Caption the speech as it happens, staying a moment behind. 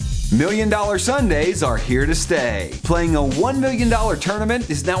$1 Million Sundays are here to stay. Playing a $1 million tournament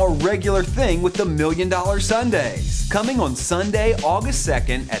is now a regular thing with the $1 Million Sundays. Coming on Sunday, August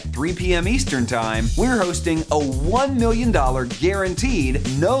 2nd at 3 p.m. Eastern Time, we're hosting a $1 million guaranteed,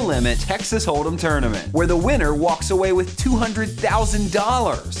 no-limit Texas Hold'em tournament, where the winner walks away with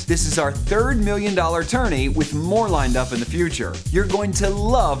 $200,000. This is our third $1 Million tourney with more lined up in the future. You're going to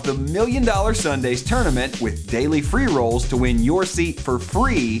love the $1 Million Sundays tournament with daily free rolls to win your seat for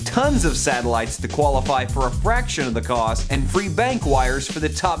free, tons of satellites to qualify for a fraction of the cost, and free bank wires for the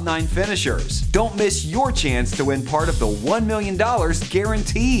top 9 finishers. Don't miss your chance to win part of the $1 million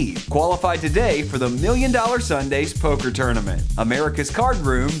guaranteed. Qualify today for the $1 Million Sundays Poker Tournament.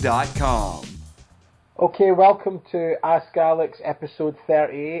 AmericasCardRoom.com. Okay, welcome to Ask Alex episode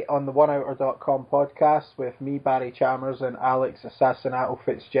 38 on the OneOuter.com podcast with me, Barry Chalmers, and Alex Assassinato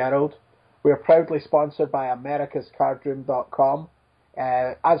Fitzgerald. We are proudly sponsored by AmericasCardRoom.com.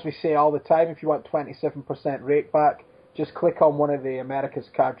 As we say all the time, if you want 27% rate back, just click on one of the America's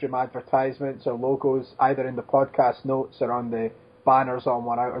Card Room advertisements or logos, either in the podcast notes or on the banners on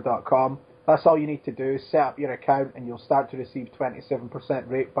OneOuter.com. That's all you need to do. Set up your account and you'll start to receive 27%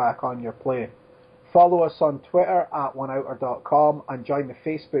 rate back on your play. Follow us on Twitter at OneOuter.com and join the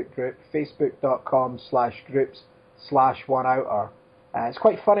Facebook group, facebook.com/groups/OneOuter. It's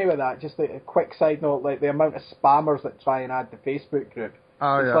quite funny with that. Just a quick side note, like the amount of spammers that try and add the Facebook group.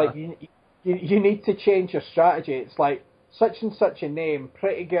 It's like you need to change your strategy. It's like such and such a name,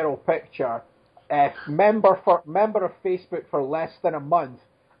 pretty girl picture, member of Facebook for less than a month,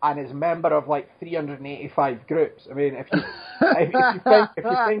 and is member of like 385 groups. I mean, if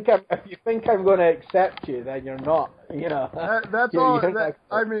you think I'm going to accept you, then you're not. You know. That's all.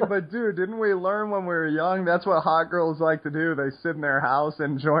 I mean, but dude, didn't we learn when we were young? That's what hot girls like to do. They sit in their house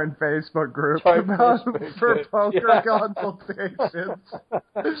and join Facebook groups for poker consultations.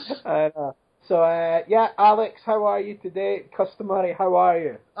 I know. So, Alex, how are you today? Customary, how are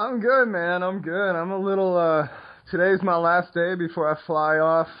you? I'm good, man. I'm good. I'm a little. Today's my last day before I fly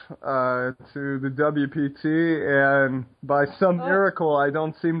off to the WPT, and by some miracle, I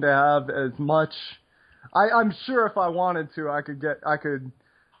don't seem to have as much. I'm sure if I wanted to, I could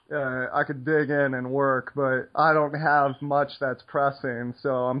dig in and work, but I don't have much that's pressing, so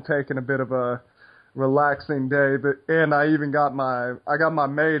I'm taking a bit of a relaxing day. And I got my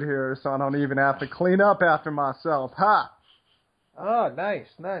maid here, so I don't even have to clean up after myself. Ha! Oh, nice.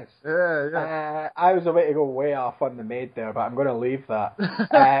 Yeah. I was about to go way off on the maid there, but I'm going to leave that.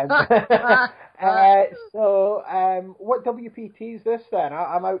 What WPT is this then?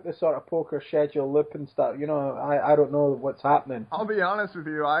 I'm out the sort of poker schedule loop and stuff. You know, I don't know what's happening. I'll be honest with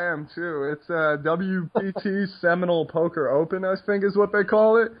you, I am too. It's WPT Seminole Poker Open, I think is what they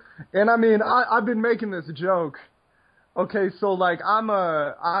call it. And I mean, I've been making this joke. Okay, so like I'm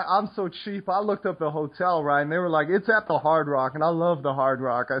so cheap. I looked up the hotel, right, and they were like, it's at the Hard Rock, and I love the Hard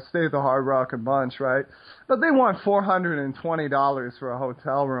Rock. I stay at the Hard Rock a bunch, right? But they want $420 for a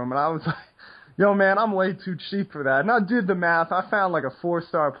hotel room, and I was like, yo, man, I'm way too cheap for that. And I did the math. I found like a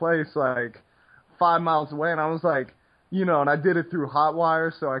 4-star place like 5 miles away, and I was like, you know, and I did it through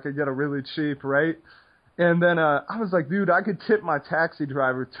Hotwire so I could get a really cheap rate. And then I was like, dude, I could tip my taxi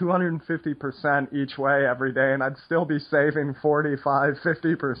driver 250% each way every day, and I'd still be saving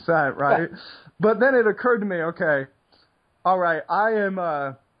 45-50%, right? But then it occurred to me, okay, all right,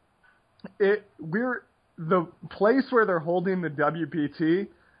 the place where they're holding the WPT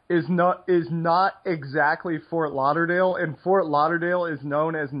is not exactly Fort Lauderdale, and Fort Lauderdale is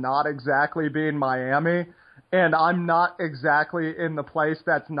known as not exactly being Miami. And I'm not exactly in the place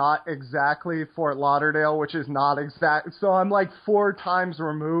that's not exactly Fort Lauderdale, which is not exact. So I'm like 4 times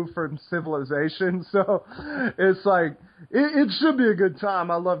removed from civilization. So it's like, it should be a good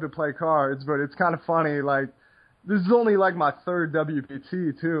time. I love to play cards, but it's kind of funny. Like, this is only like my 3rd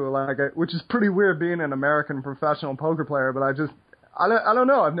WPT too, which is pretty weird being an American professional poker player, but I don't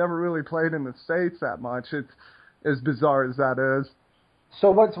know. I've never really played in the States that much. It's as bizarre as that is. So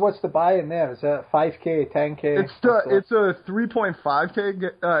what's the buy-in there? Is it 5K, 10K? It's a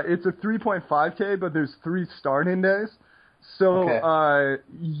 3.5K. It's a 3.5K, but there's 3 starting days. So okay.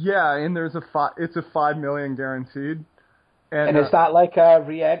 And it's a $5 million guaranteed. And is that like a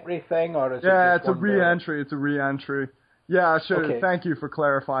re-entry thing, or is it? Yeah, just it's a re-entry. It's a re-entry. Yeah, sure. Okay. Thank you for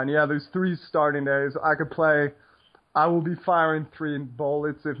clarifying. Yeah, there's 3 starting days. I will be firing 3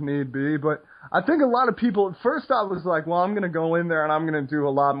 bullets if need be, but I think a lot of people, at first I was like, well, I'm going to go in there and I'm going to do a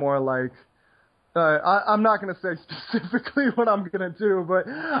lot more like I'm not going to say specifically what I'm going to do, but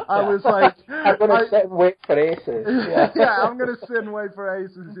I was like... I'm going to sit and wait for aces. Yeah, I'm going to sit and wait for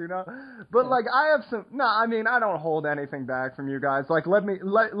aces, you know? But, like, I have some... No, I mean, I don't hold anything back from you guys. Like, let me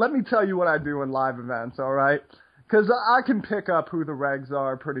tell you what I do in live events, all right? Because I can pick up who the regs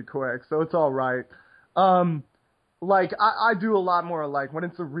are pretty quick, so it's all right. Like, I do a lot more, like, when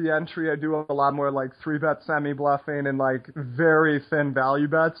it's a re-entry, I do a lot more, like, 3-bet semi-bluffing and, like, very thin value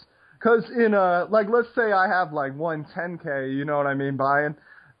bets. Because in, like, let's say I have, like, 10K, you know what I mean, buying.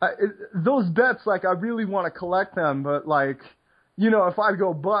 Those bets, like, I really want to collect them, but, like, you know, if I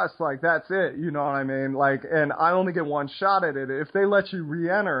go bust, like, that's it, you know what I mean? Like, and I only get one shot at it. If they let you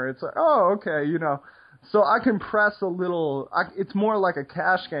re-enter, it's like, oh, okay, you know. So I can press a little, it's more like a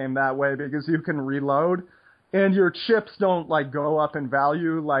cash game that way because you can reload. And your chips don't, like, go up in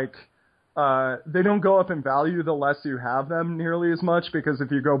value, like, they don't go up in value the less you have them nearly as much, because if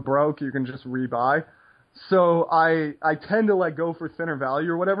you go broke, you can just rebuy. So I tend to, like, go for thinner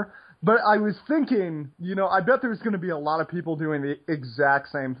value or whatever. But I was thinking, you know, I bet there's going to be a lot of people doing the exact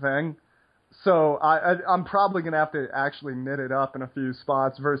same thing. So I'm probably going to have to actually knit it up in a few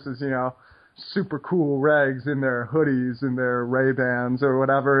spots versus, you know, super cool regs in their hoodies and their Ray-Bans or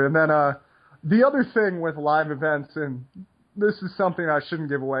whatever. And then, the other thing with live events, and this is something I shouldn't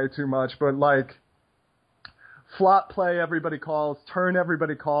give away too much, but like flop play everybody calls, turn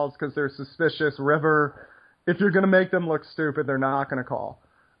everybody calls because they're suspicious, river, if you're going to make them look stupid, they're not going to call.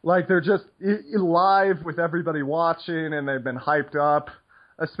 Like they're just live with everybody watching and they've been hyped up,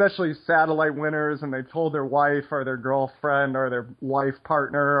 especially satellite winners, and they've told their wife or their girlfriend or their life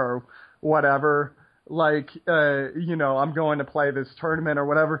partner or whatever, like, you know, I'm going to play this tournament or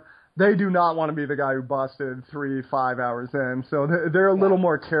whatever. They do not want to be the guy who busted 3-5 hours in. So they're a little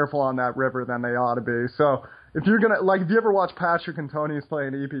more careful on that river than they ought to be. So if you're going to, like, if you ever watch Patrick Antonius play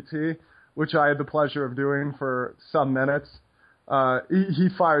in EPT, which I had the pleasure of doing for some minutes, he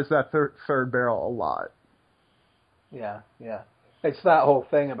fires that third barrel a lot. Yeah. It's that whole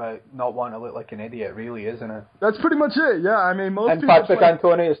thing about not wanting to look like an idiot, really, isn't it? That's pretty much it, yeah. I mean, most and people... Patrick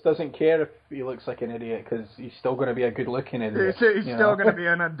Antonius doesn't care if he looks like an idiot, because he's still going to be a good-looking idiot. He's still going to be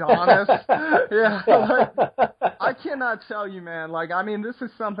an Adonis. Yeah. Like, I cannot tell you, man. Like, I mean, this is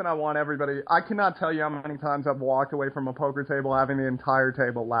something I want everybody... I cannot tell you how many times I've walked away from a poker table having the entire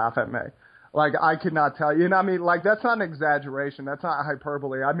table laugh at me. Like, I could not tell you. And I mean, like, that's not an exaggeration. That's not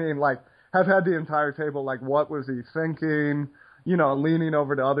hyperbole. I mean, like, have had the entire table, like, what was he thinking? You know, leaning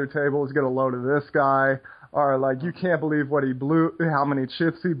over to other tables, get a load of this guy, or like, you can't believe what he blew, how many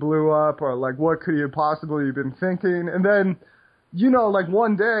chips he blew up, or like, what could he have possibly been thinking? And then, you know, like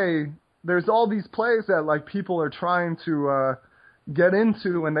one day, there's all these plays that like people are trying to get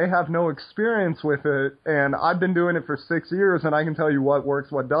into and they have no experience with it. And I've been doing it for 6 years and I can tell you what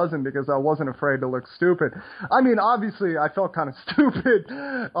works, what doesn't, because I wasn't afraid to look stupid. I mean, obviously I felt kind of stupid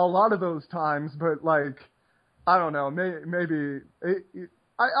a lot of those times, but like, I don't know, maybe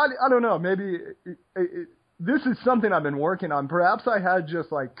I don't know, maybe this is something I've been working on. Perhaps I had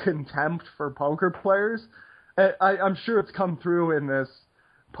just like contempt for poker players. I'm sure it's come through in this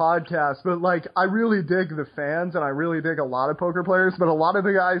podcast, but like I really dig the fans and I really dig a lot of poker players, but a lot of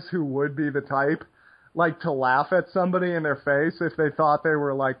the guys who would be the type like to laugh at somebody in their face if they thought they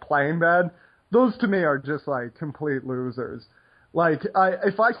were like playing bad, those to me are just like complete losers. Like,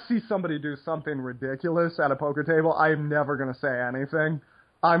 if I see somebody do something ridiculous at a poker table, I'm never going to say anything.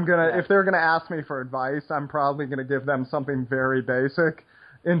 If they're going to ask me for advice, I'm probably going to give them something very basic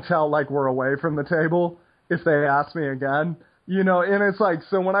until, like, we're away from the table if they ask me again. You know, and it's like,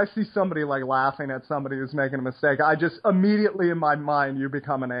 so when I see somebody, like, laughing at somebody who's making a mistake, I just immediately in my mind, you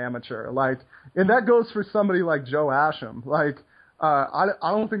become an amateur. Like, and that goes for somebody like Joe Asham. Like, I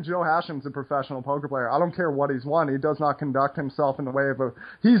don't think Joe Hasham's a professional poker player. I don't care what he's won. He does not conduct himself in the way of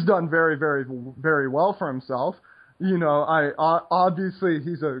he's done very, very, very well for himself. You know, obviously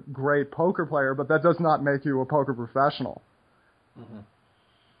he's a great poker player, but that does not make you a poker professional. Mm-hmm.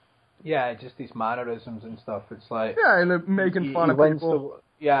 Yeah, just these mannerisms and stuff. It's like... Yeah, and making fun of people.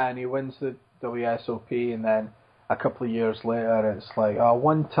 And he wins the WSOP, and then a couple of years later, it's like, oh,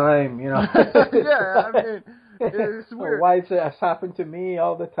 one time, you know. Yeah, I mean... It's weird. Why does it happen to me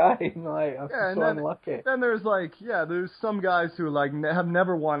all the time? Like, I'm so unlucky. Then there's like, there's some guys who like have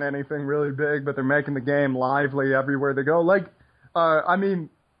never won anything really big, but they're making the game lively everywhere they go. Like, I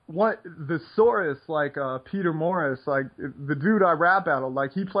mean, the Saurus, like Peter Morris, like the dude I rap battled,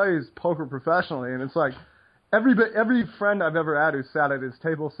 like he plays poker professionally, and it's like every friend I've ever had who sat at his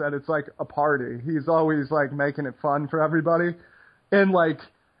table said it's like a party. He's always like making it fun for everybody, and like.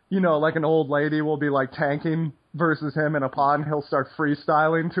 like an old lady will be like tanking versus him in a pod, and he'll start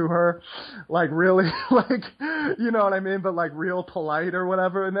freestyling to her, like really, like, you know what I mean, but like real polite or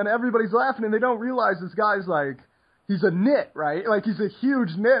whatever, and then everybody's laughing and they don't realize this guy's like, he's a nit, right? Like he's a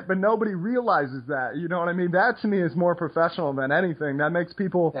huge nit, but nobody realizes that, you know what I mean? That to me is more professional than anything. That makes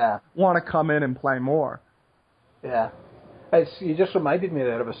people want to come in and play more. Yeah. You just reminded me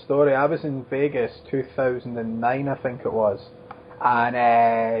there of a story. I was in Vegas 2009, I think it was,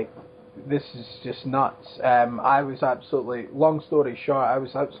 and this is just nuts. I was absolutely, long story short, I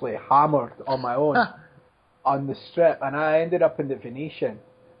was absolutely hammered on my own on the strip, and I ended up in the Venetian,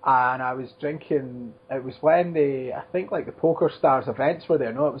 and I was drinking. It was when I think like the Poker Stars events were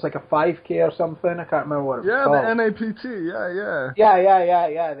there. No, it was like a 5K or something. I can't remember what it was called. Yeah, the NAPT.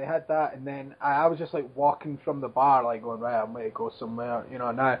 Yeah. Yeah. They had that, and then I was just like walking from the bar, like going, right, I'm going to go somewhere,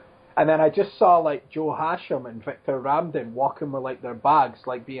 now. And then I just saw like Joe Hashem and Victor Ramden walking with like their bags,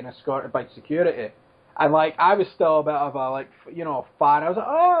 like being escorted by security. And like I was still a bit of a fan. I was like,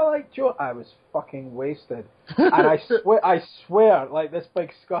 oh, like Joe. I was fucking wasted. And I swear, like this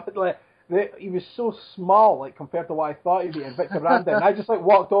big Scot, like he was so small, like compared to what I thought he'd be. And Victor Ramden, and I just like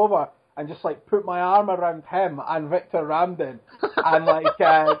walked over and just like put my arm around him and Victor Ramden, and like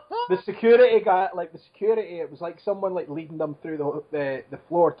the security guy, it was like someone like leading them through the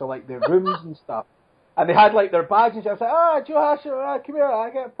floor to like the rooms and stuff, and they had like their bags and shit. I was like, oh, Joe Hashem, come here, I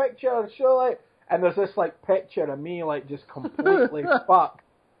get a picture, show like, and there's this like picture of me like just completely fucked,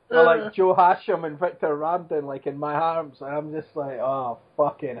 with, like Joe Hashem and Victor Ramden like in my arms, and I'm just like, oh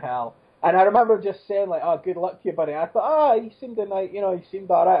fucking hell. And I remember just saying like, oh, good luck to you, buddy. I thought, oh, he seemed he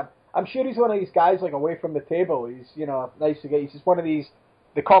seemed alright. I'm sure he's one of these guys like away from the table. He's nice to get. He's just one of these.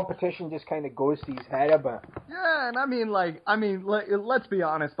 The competition just kind of goes to his head a bit. Yeah, and I mean, let's be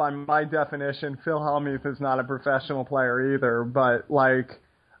honest. By my definition, Phil Hellmuth is not a professional player either. But like,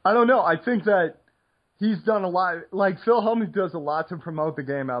 I don't know. I think that he's done a lot. Like Phil Hellmuth does a lot to promote the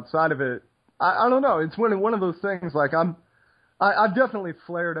game outside of it. I don't know. It's one of those things. Like I've definitely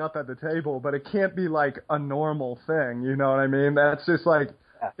flared up at the table, but it can't be like a normal thing. You know what I mean? That's just like.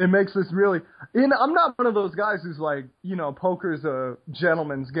 It makes this really, I'm not one of those guys who's like, poker's a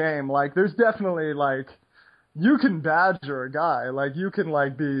gentleman's game. Like, there's definitely like, you can badger a guy. Like, you can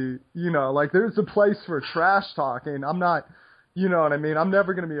like be, like there's a place for trash talking. I'm not, you know what I mean? I'm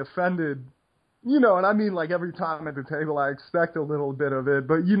never going to be offended, and I mean like every time at the table I expect a little bit of it,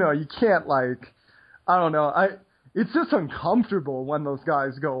 but you can't like, I don't know. It's just uncomfortable when those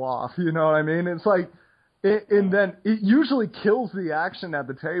guys go off, you know what I mean? It's like, and then it usually kills the action at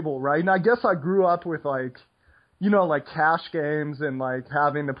the table, right? And I guess I grew up with like, like cash games and like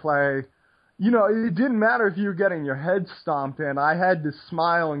having to play, it didn't matter if you were getting your head stomped in. I had to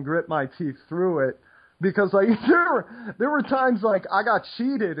smile and grit my teeth through it because like there were times like I got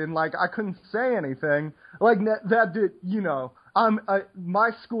cheated and like I couldn't say anything. Like that did,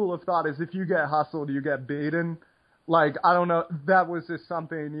 my school of thought is if you get hustled, you get beaten. Like, I don't know, that was just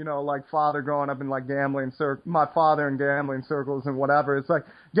something, like father growing up in like my father in gambling circles and whatever. It's like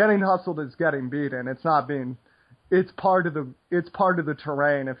getting hustled is getting beaten. It's not being, it's part of the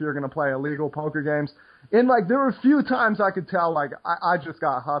terrain if you're going to play illegal poker games. And like, there were a few times I could tell like I just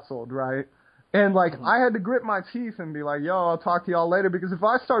got hustled, right? And like, I had to grit my teeth and be like, yo, I'll talk to y'all later because if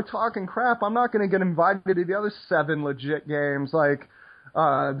I start talking crap, I'm not going to get invited to the other 7 legit games like,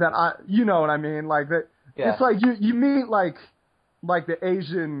 that I, you know what I mean? Like that. Yeah. It's like you meet like the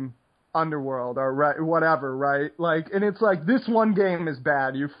Asian underworld or right, whatever, right? Like, and it's like this one game is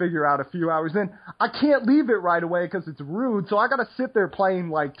bad. You figure out a few hours in. I can't leave it right away because it's rude. So I got to sit there playing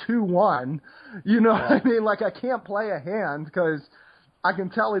like 2-1. You know what I mean? Like I can't play a hand because I can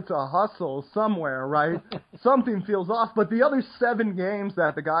tell it's a hustle somewhere, right? Something feels off. But the other 7 games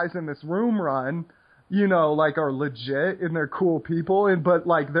that the guys in this room run, like are legit and they're cool people, but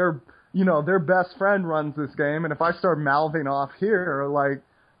like they're. Their best friend runs this game, and if I start mouthing off here, like,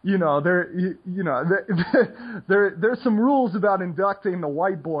 there's some rules about inducting the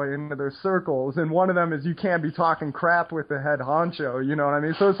white boy into their circles, and one of them is you can't be talking crap with the head honcho, you know what I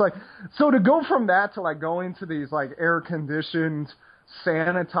mean? So it's like, so to go from that to like going to these like air-conditioned,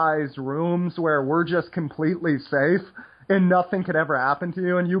 sanitized rooms where we're just completely safe and nothing could ever happen to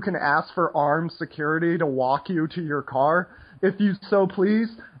you, and you can ask for armed security to walk you to your car if you so please.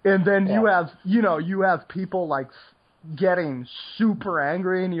 And then you have people like getting super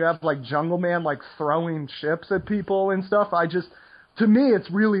angry, and you have like Jungle Man like throwing chips at people and stuff. To me, it's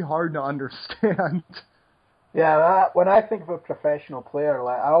really hard to understand. Yeah, when I think of a professional player,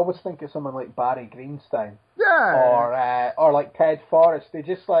 like I always think of someone like Barry Greenstein. Yeah. Or like Ted Forrest. They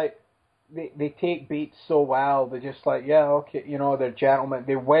just like they take beats so well. They're just like, yeah, okay, you know, they're gentlemen.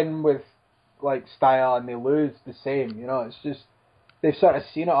 They win with like style and they lose the same. You know, it's just they've sort of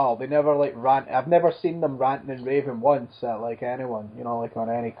seen it all. They never like rant. I've never seen them ranting and raving once at like anyone. You know, like on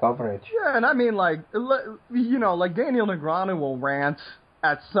any coverage. Yeah, and I mean, like, you know, like Daniel Negreanu will rant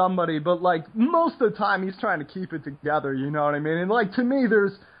at somebody, but like most of the time he's trying to keep it together. You know what I mean? And like to me,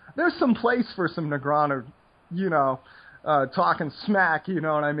 there's some place for some Negreanu, you know, talking smack. You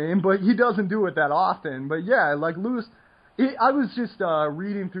know what I mean? But he doesn't do it that often. But yeah, like Lewis. I was just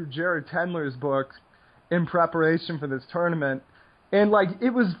reading through Jared Tendler's book in preparation for this tournament, and like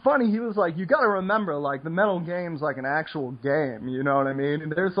it was funny. He was like, "You got to remember, like the mental game's like an actual game." You know what I mean?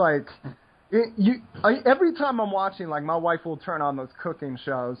 And there's like, every time I'm watching, like my wife will turn on those cooking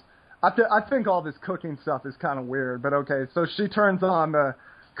shows. I think all this cooking stuff is kind of weird, but okay. So she turns on the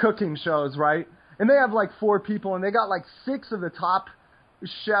cooking shows, right? And they have like 4 people, and they got like 6 of the top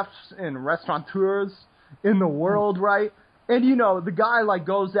chefs and restaurateurs in the world, right? And, you know, the guy, like,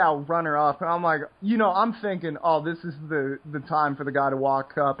 goes out runner-up, and I'm like, you know, I'm thinking, oh, this is the time for the guy to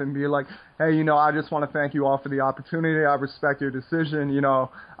walk up and be like, hey, you know, I just want to thank you all for the opportunity. I respect your decision. You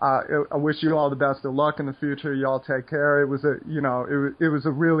know, I wish you all the best of luck in the future. You all take care. It was it was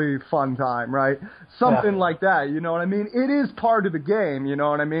a really fun time, right? Something like that, you know what I mean? It is part of the game, you know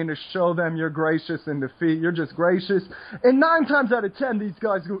what I mean? To show them you're gracious in defeat. You're just gracious. And 9 times out of 10, these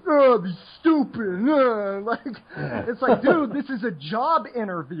guys go, oh, be stupid. It's like, dude, this is a job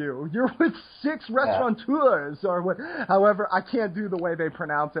interview. You're with 6 restaurateurs or what. However, I can't do the way they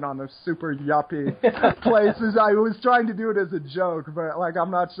pronounce it on those super yuppie places. I was trying to do it as a joke, but like I'm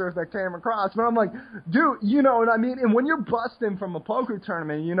not sure if that came across. But I'm like, dude, you know what I mean? And when you're busting from a poker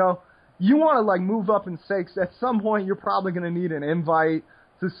tournament, you know, you want to like move up in stakes. At some point, you're probably going to need an invite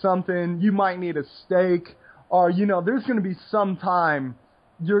to something. You might need a stake, or you know, there's going to be some time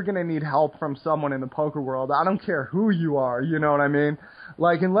you're going to need help from someone in the poker world. I don't care who you are, you know what I mean?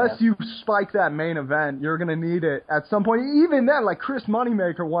 Like, unless you spike that main event, you're going to need it at some point. Even then, like, Chris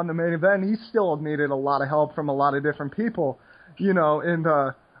Moneymaker won the main event. He still needed a lot of help from a lot of different people, you know, and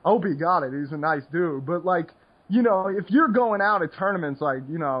I hope he got it. He's a nice dude. But, like, you know, if you're going out at tournaments, like,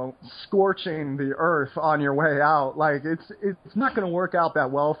 you know, scorching the earth on your way out, like, it's not going to work out that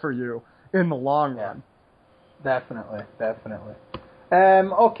well for you in the long run. Definitely.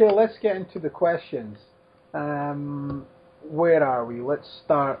 Okay, let's get into the questions. Where are we? Let's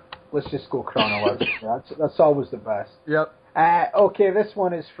just go chronologically. That's always the best. Yep. Okay, this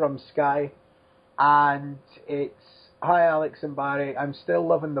one is from Sky, and it's, hi Alex and Barry, I'm still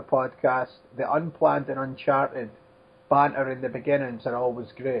loving the podcast. The unplanned and uncharted banter in the beginnings are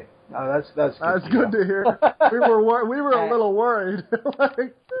always great. Oh, that's good to hear. We were a little worried.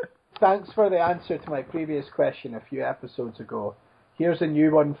 Thanks for the answer to my previous question a few episodes ago. Here's a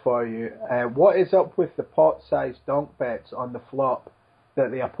new one for you. What is up with the pot-sized donk bets on the flop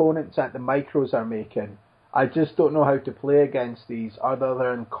that the opponents at the micros are making? I just don't know how to play against these other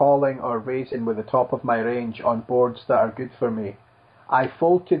than calling or raising with the top of my range on boards that are good for me. I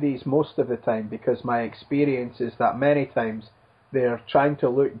fold to these most of the time because my experience is that many times they're trying to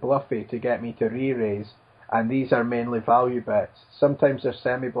look bluffy to get me to re-raise, and these are mainly value bets. Sometimes they're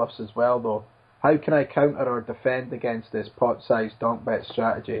semi-bluffs as well though. How can I counter or defend against this pot-sized donk bet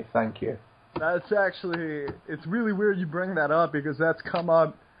strategy? Thank you. That's actually, it's really weird you bring that up because that's come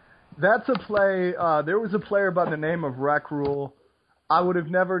up. That's a play, there was a player by the name of Rec Rule. I would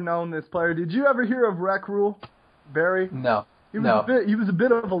have never known this player. Did you ever hear of Rec Rule, Barry? No. He was a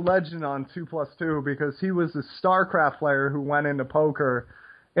bit of a legend on 2+2 because he was a StarCraft player who went into poker,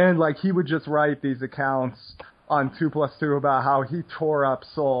 and like he would just write these accounts on 2+2 about how he tore up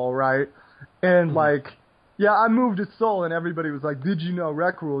Seoul, right? And like, yeah, I moved to Seoul, and everybody was like, "Did you know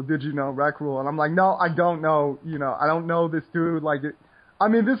Rec Rule? Did you know Rec Rule?" And I'm like, "No, I don't know. You know, I don't know this dude. Like, I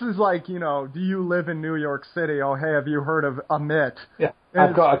mean, this is like, you know, do you live in New York City? Oh, hey, have you heard of Amit? Yeah,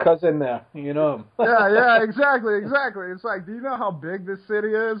 I've got a cousin there. You know him. yeah, exactly. It's like, do you know how big this city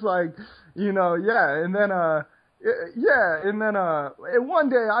is? Like, you know, yeah. And then, one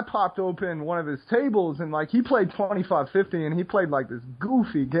day I popped open one of his tables, and like he played 25-50, and he played like this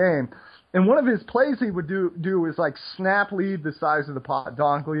goofy game. And one of his plays he would do is like snap lead the size of the pot,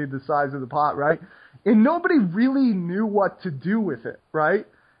 donk lead the size of the pot, right? And nobody really knew what to do with it, right?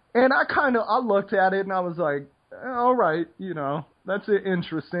 And I looked at it and I was like, all right, you know, that's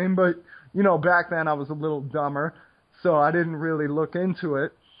interesting. But, you know, back then I was a little dumber, so I didn't really look into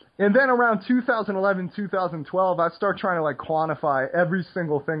it. And then around 2011, 2012, I start trying to like quantify every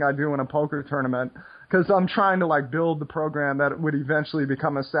single thing I do in a poker tournament because I'm trying to like build the program that would eventually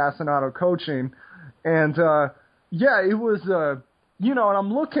become Assassinato Coaching. And, it was, and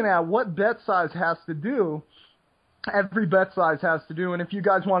I'm looking at what bet size has to do. Every bet size has to do, and if you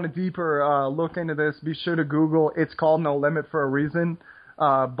guys want a deeper look into this, be sure to Google. It's called No Limit for a reason.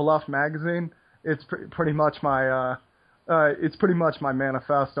 Bluff Magazine. It's pretty much my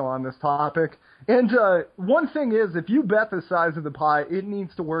manifesto on this topic. And one thing is, if you bet the size of the pie, it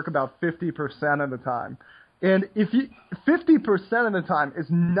needs to work about 50% of the time. And 50% of the time is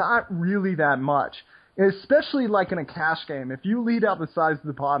not really that much, especially like in a cash game. If you lead out the size of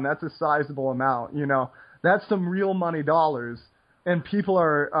the pot, that's a sizable amount. That's some real money dollars, and people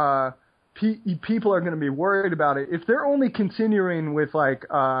are going to be worried about it. If they're only continuing with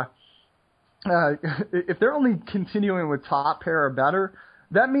if they're only continuing with top pair or better,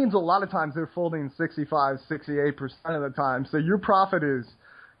 that means a lot of times they're folding 65, 68% of the time. So your profit is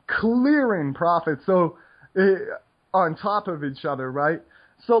clearing profit. So on top of each other, right?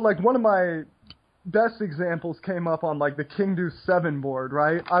 So like one of my best examples came up on like the King Deuce 7 board,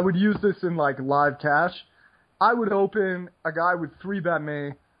 right? I would use this in like live cash. I would open, a guy would 3-bet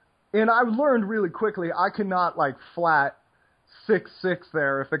me, and I learned really quickly I cannot like flat 6-6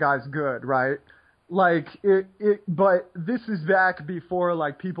 there if the guy's good, right? Like but this is back before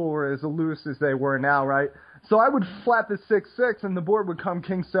like people were as loose as they were now, right? So I would flat the 6-6 and the board would come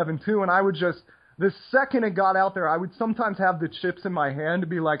King 7-2, and I would just, the second it got out there, I would sometimes have the chips in my hand to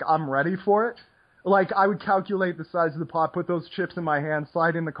be like, I'm ready for it. Like I would calculate the size of the pot, put those chips in my hand,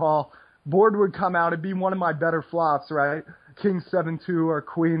 slide in the call, board would come out, it'd be one of my better flops, right? King 7-2 or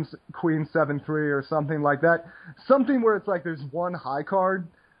Queen 7-3 or something like that. Something where it's like there's one high card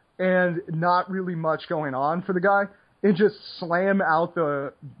and not really much going on for the guy, and just slam out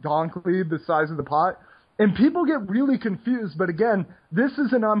the donk lead the size of the pot. And people get really confused, but again, this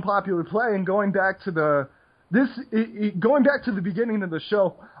is an unpopular play, and going back to the beginning of the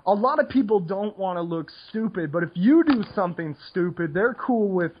show, a lot of people don't want to look stupid, but if you do something stupid, they're cool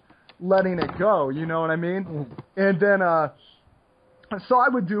with letting it go, you know what I mean? And then, so I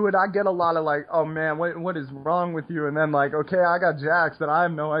would do it. I get a lot of like, oh man, what is wrong with you? And then like, okay, I got jacks that I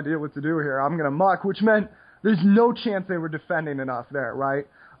have no idea what to do here. I'm going to muck, which meant there's no chance they were defending enough there, right?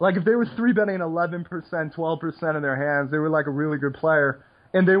 Like if they were 3-betting 11%, 12% of their hands, they were like a really good player,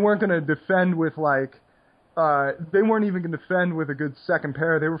 and they weren't going to defend with like, they weren't even going to defend with a good second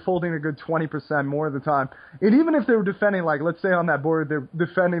pair. They were folding a good 20% more of the time. And even if they were defending, like, let's say on that board, they're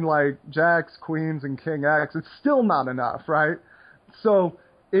defending like jacks, queens, and king X, it's still not enough, right? So,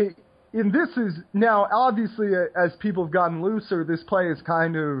 and this is, now, obviously, as people have gotten looser, this play has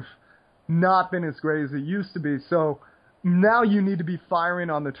kind of not been as great as it used to be. So, now you need to be firing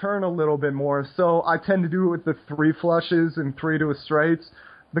on the turn a little bit more. So, I tend to do it with the 3 flushes and 3 to a straights,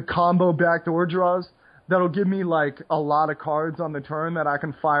 the combo backdoor draws. That'll give me like a lot of cards on the turn that I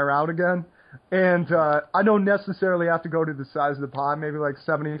can fire out again. And I don't necessarily have to go to the size of the pot, maybe like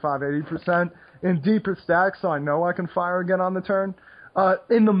 75, 80% in deeper stacks, so I know I can fire again on the turn.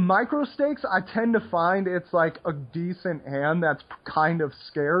 In the micro stakes, I tend to find it's like a decent hand that's kind of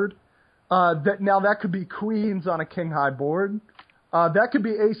scared. That could be queens on a king-high board. That could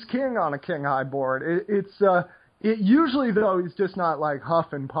be ace-king on a king-high board. It usually, though, is just not like huff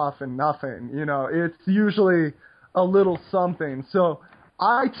and puff and nothing. It's usually a little something. So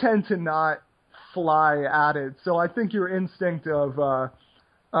I tend to not fly at it. So I think your instinct of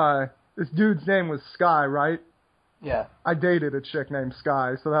this dude's name was Sky, right? Yeah. I dated a chick named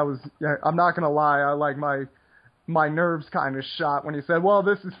Sky, so that was. Yeah, I'm not gonna lie. I like my nerves kind of shot when he said, "Well,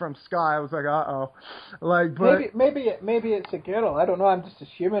 this is from Sky." I was like, "Uh-oh." Like, but maybe it's a girl. I don't know. I'm just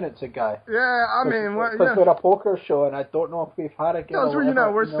assuming it's a guy. Yeah, I mean, because we're a poker show, and I don't know if we've had a girl.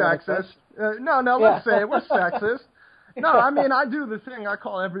 No, we're sexist. Let's say it. We're sexist. No, I mean, I do the thing. I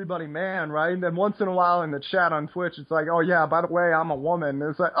call everybody man, right? And then once in a while in the chat on Twitch, it's like, oh yeah, by the way, I'm a woman. And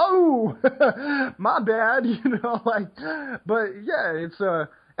it's like, oh, my bad, like. But yeah, it's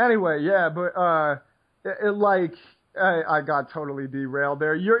anyway, yeah, but I got totally derailed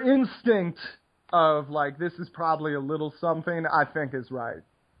there. Your instinct of like this is probably a little something, I think, is right.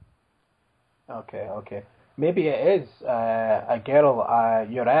 Okay. Maybe it is a girl,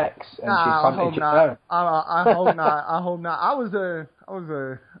 your ex, and she hunted you down. I hope not. I hope not. I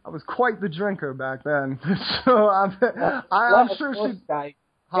was quite the drinker back then, so I'm sure she. Sky.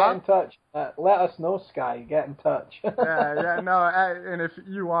 Get in touch. Let us know, Sky. Get in touch. yeah, no, and if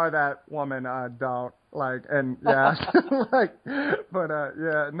you are that woman, I don't like, and yeah, like, but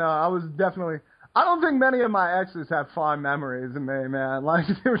yeah, no, I was definitely. I don't think many of my exes have fond memories of me, man. Like,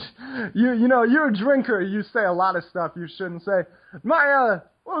 you're a drinker. You say a lot of stuff you shouldn't say. What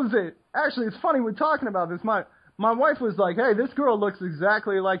was it? Actually, it's funny we're talking about this. My wife was like, hey, this girl looks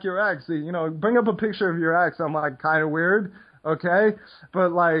exactly like your ex. Bring up a picture of your ex. I'm like, kind of weird. okay?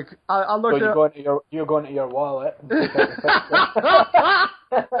 But like, I looked so you're going to your wallet and take out the picture.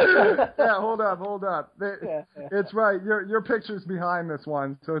 Yeah, hold up. It's right. Your picture's behind this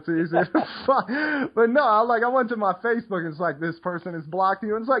one, so it's easy to find. But no, I went to my Facebook, and it's like, this person has blocked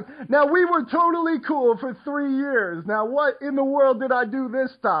you. And it's like, now we were totally cool for 3 years. Now what in the world did I do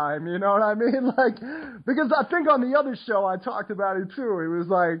this time? You know what I mean? Like, because I think on the other show I talked about it too. It was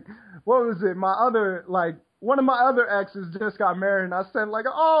like, what was it? One of my other exes just got married, and I said like,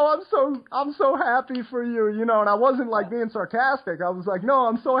 "Oh, I'm so happy for you," you know. And I wasn't like being sarcastic. I was like, "No,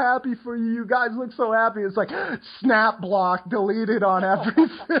 I'm so happy for you. You guys look so happy." It's like snap block, deleted on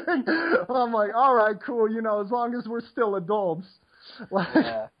everything. I'm like, "All right, cool. You know, as long as we're still adults."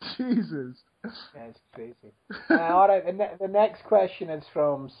 Like, Jesus. Yeah, it's crazy. All right, the next question is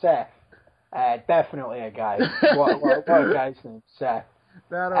from Seth. Definitely a guy. What a guy's name, Seth.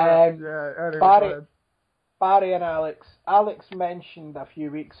 Anyway, Barry and Alex. Alex mentioned a few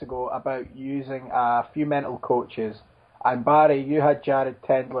weeks ago about using a few mental coaches, and Barry, you had Jared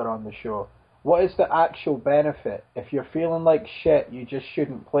Tendler on the show. What is the actual benefit? If you're feeling like shit, you just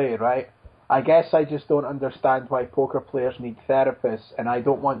shouldn't play, right? I guess I just don't understand why poker players need therapists, and I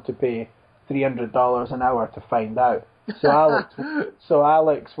don't want to pay $300 an hour to find out. So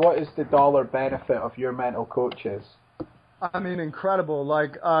Alex, what is the dollar benefit of your mental coaches? I mean, incredible.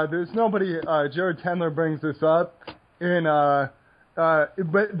 Like, there's nobody. Jared Tendler brings this up in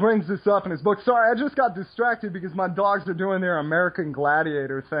his book. Sorry, I just got distracted because my dogs are doing their American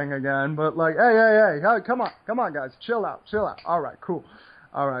Gladiator thing again. But like, hey, come on, guys, chill out. All right, cool.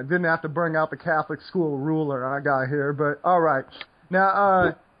 All right, didn't have to bring out the Catholic school ruler I got here, but all right.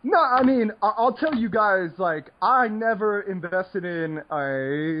 Now, no, I mean, I'll tell you guys, like, I never invested in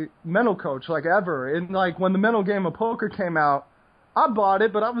a mental coach, like, ever. And, like, when the mental game of poker came out, I bought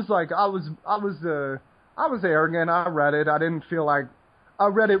it, but I was like, I was arrogant. I read it. I didn't feel like, I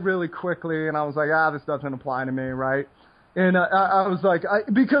read it really quickly, and I was like, this doesn't apply to me, right? And I was like,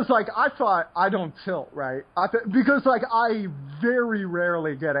 because, like, I thought I don't tilt, right? Because, like, I very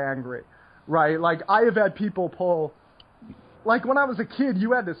rarely get angry, right? Like, I have had people pull. Like, when I was a kid,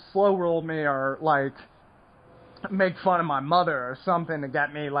 you had to slow roll me or, like, make fun of my mother or something to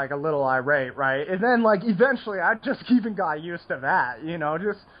get me, like, a little irate, right? And then, like, eventually I just even got used to that, you know?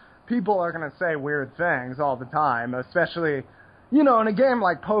 Just people are going to say weird things all the time, especially, you know, in a game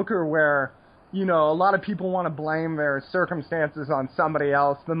like poker where, you know, a lot of people want to blame their circumstances on somebody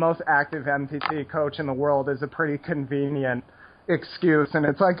else. The most active MTT coach in the world is a pretty convenient excuse, and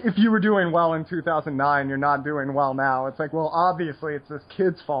it's like, if you were doing well in 2009, you're not doing well now. It's like, well, obviously it's this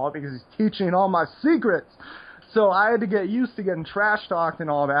kid's fault because he's teaching all my secrets. So I had to get used to getting trash talked and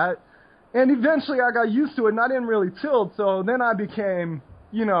all that, and eventually I got used to it, and I didn't really tilt. So then I became,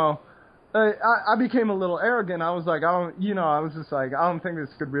 you know, I became a little arrogant. I was like, I was just like, I don't think this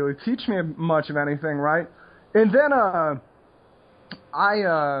could really teach me much of anything, right? And then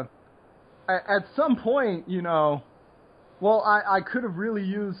at some point, you know, well, I could have really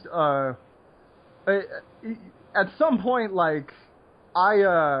used, at some point, like,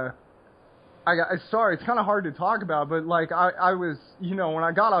 sorry, it's kind of hard to talk about, but, like, I was, you know, when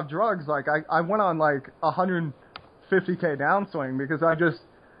I got off drugs, like, I went on, like, 150K downswing because I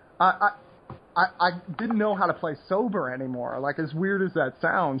didn't know how to play sober anymore, like, as weird as that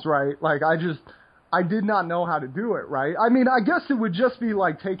sounds, right? Like, I did not know how to do it, right? I mean, I guess it would just be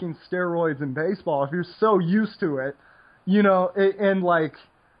like taking steroids in baseball if you're so used to it. You know, and like,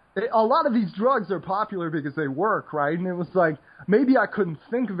 a lot of these drugs are popular because they work, right? And it was like, maybe I couldn't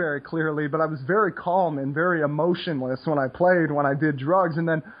think very clearly, but I was very calm and very emotionless when I did drugs. And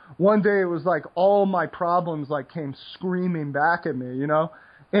then one day it was like all my problems like came screaming back at me, you know?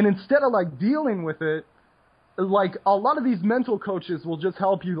 And instead of like dealing with it, like a lot of these mental coaches will just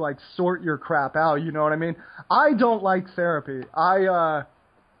help you like sort your crap out, you know what I mean? I don't like therapy. I've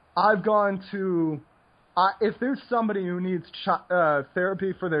gone to... if there's somebody who needs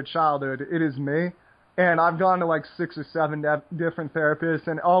therapy for their childhood, it is me. And I've gone to like 6 or 7 different therapists,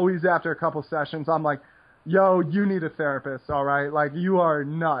 and always after a couple sessions, I'm like, yo, you need a therapist, all right? Like, you are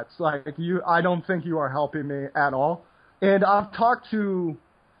nuts. Like, I don't think you are helping me at all. And I've talked to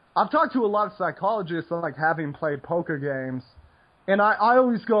a lot of psychologists, like, having played poker games. And I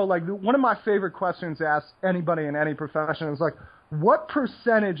always go, like, one of my favorite questions to ask anybody in any profession is, like, what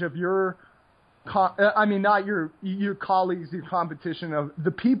percentage of your... not your colleagues, your competition, of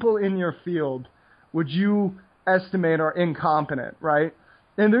the people in your field would you estimate are incompetent, right?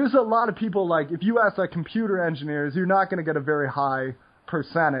 And there's a lot of people, like, if you ask, like, computer engineers, you're not going to get a very high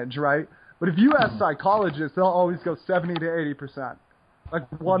percentage, right? But if you ask psychologists, they'll always go 70 to 80%. Like,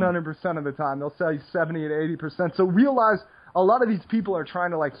 100% of the time, they'll say 70 to 80%. So realize a lot of these people are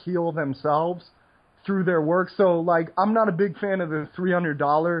trying to like heal themselves through their work. So like, I'm not a big fan of the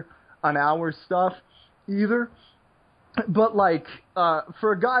 $300 an hour stuff either. But like,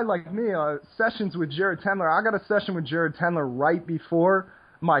 for a guy like me, sessions with Jared Tendler, I got a session with Jared Tendler right before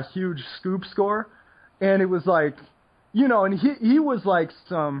my huge scoop score. And it was like, you know, and he was like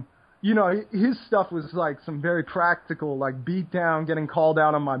some, you know, his stuff was like some very practical, like beat down, getting called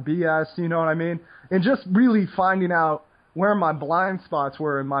out on my BS, you know what I mean? And just really finding out where my blind spots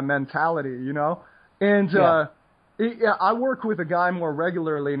were in my mentality, you know? And, I work with a guy more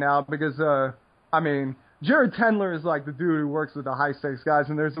regularly now because, I mean, Jared Tendler is like the dude who works with the high stakes guys,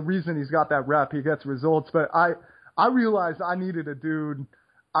 and there's a reason he's got that rep. He gets results, but I realized I needed a dude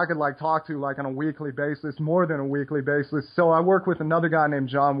I could like talk to like on a weekly basis, more than a weekly basis. So I work with another guy named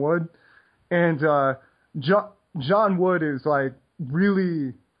John Wood, and John Wood is like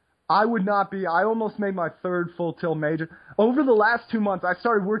really, I almost made my third full tilt major. Over the last 2 months, I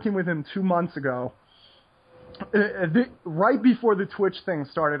started working with him 2 months ago. Right before the Twitch thing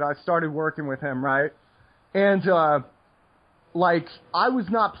started, I started working with him, right? And, like, I was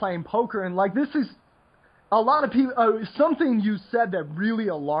not playing poker, and, like, this is a lot of people, something you said that really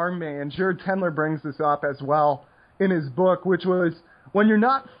alarmed me, and Jared Tendler brings this up as well in his book, which was, when you're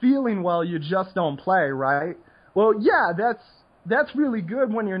not feeling well, you just don't play, right? Well, yeah, that's really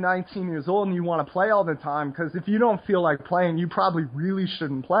good when you're 19 years old and you want to play all the time, because if you don't feel like playing, you probably really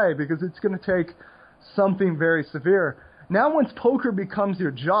shouldn't play, because it's going to take something very severe. Now, once poker becomes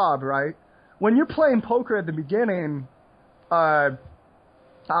your job, right? When you're playing poker at the beginning, I'm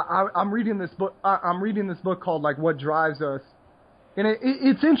reading this book. I'm reading this book called like What Drives Us, and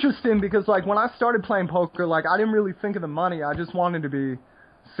it's interesting because like when I started playing poker, like I didn't really think of the money. I just wanted to be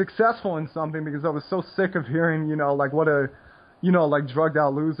successful in something because I was so sick of hearing, you know, like what a, you know, like drugged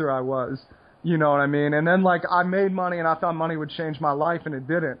out loser I was. You know what I mean? And then, like, I made money, and I thought money would change my life, and it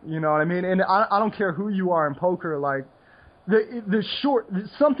didn't. You know what I mean? And I don't care who you are in poker. Like,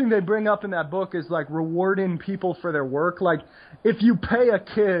 something they bring up in that book is, like, rewarding people for their work. Like, if you pay a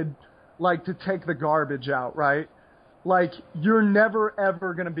kid, like, to take the garbage out, right? Like, you're never,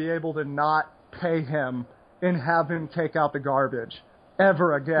 ever going to be able to not pay him and have him take out the garbage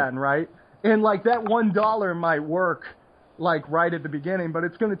ever again, right? And, like, that $1 might work, like right at the beginning, but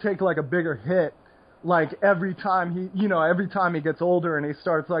it's going to take like a bigger hit, like every time he gets older and he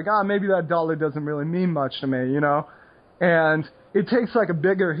starts like, maybe that dollar doesn't really mean much to me, you know, and it takes like a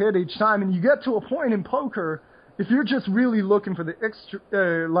bigger hit each time, and you get to a point in poker, if you're just really looking for the extra,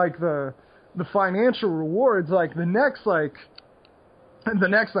 like the financial rewards, like the next bump,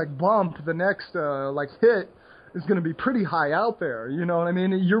 the next like hit is going to be pretty high out there, you know what I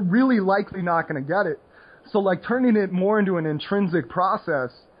mean? You're really likely not going to get it. So, like, turning it more into an intrinsic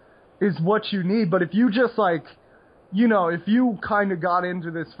process is what you need. But if you just, like, you know, if you kind of got into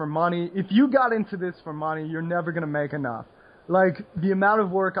this for money, you're never going to make enough. Like, the amount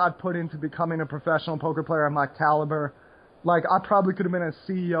of work I've put into becoming a professional poker player of my caliber, like, I probably could have been a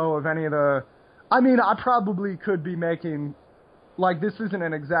CEO of any of the... I mean, I probably could be making... Like, this isn't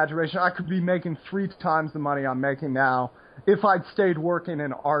an exaggeration. I could be making 3 times the money I'm making now if I'd stayed working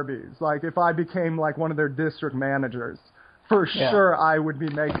in Arby's. Like, if I became, like, one of their district managers, for sure I would be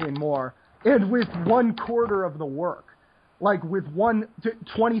making more. And with 1/4 of the work. Like, with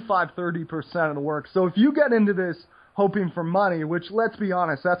 25-30% of the work. So if you get into this hoping for money, which, let's be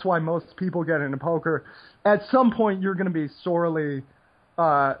honest, that's why most people get into poker, at some point you're going to be sorely,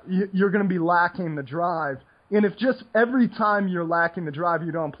 you're going to be lacking the drive. And if just every time you're lacking the drive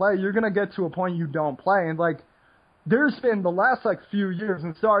you don't play, you're going to get to a point you don't play. And, like, there's been the last, like, few years,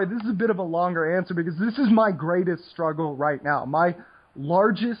 and sorry, this is a bit of a longer answer because this is my greatest struggle right now. My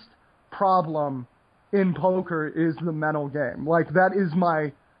largest problem in poker is the mental game. Like, that is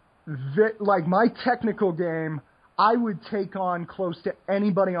my technical game, I would take on close to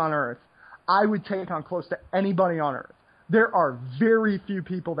anybody on earth. There are very few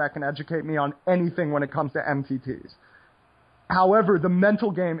people that can educate me on anything when it comes to MTTs. However, the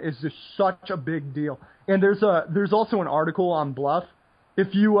mental game is just such a big deal. And there's also an article on Bluff.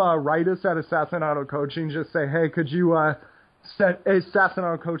 If you write us at Assassinado Coaching, just say, hey, could you send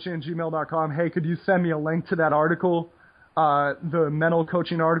AssassinatoCoaching@gmail.com. Hey, could you send me a link to that article, the mental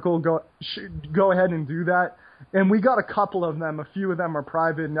coaching article? Go ahead and do that. And we got a couple of them. A few of them are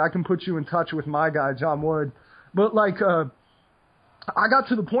private, and I can put you in touch with my guy, John Wood. But, like, I got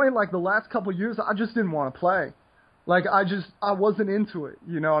to the point, like, the last couple of years, I just didn't want to play. Like, I wasn't into it,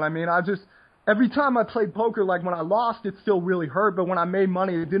 you know what I mean? Every time I played poker, like, when I lost, it still really hurt, but when I made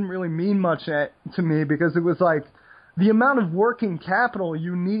money, it didn't really mean much to me because it was, like, the amount of working capital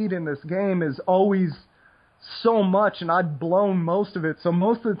you need in this game is always so much, and I'd blown most of it. So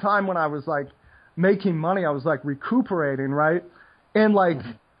most of the time when I was like making money, I was like recuperating, right? And like,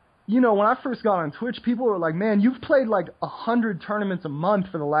 you know, when I first got on Twitch, people were like, man, you've played like 100 tournaments a month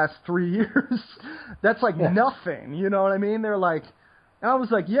for the last 3 years. That's like nothing, you know what I mean? They're like, and I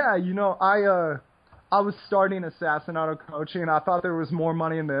was like, yeah, you know, I was starting Assassin Auto Coaching, and I thought there was more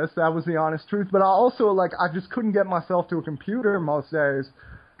money in this. That was the honest truth. But I also, like, I just couldn't get myself to a computer most days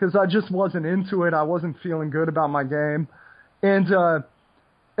because I just wasn't into it. I wasn't feeling good about my game. And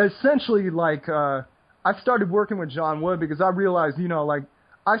essentially, like, I started working with John Wood because I realized, you know, like,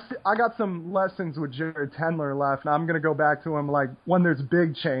 I got some lessons with Jared Tendler left, and I'm going to go back to him, like, when there's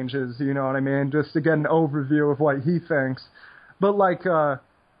big changes, you know what I mean, just to get an overview of what he thinks. But, like,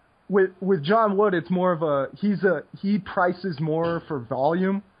 with John Wood, it's more of he prices more for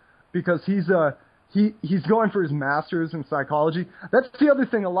volume because he's going for his master's in psychology. That's the other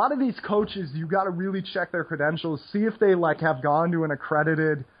thing. A lot of these coaches, you got to really check their credentials, see if they like have gone to an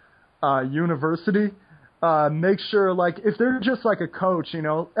accredited university. Make sure, like, if they're just like a coach, you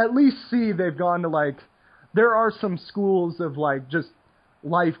know, at least see they've gone to, like, there are some schools of like just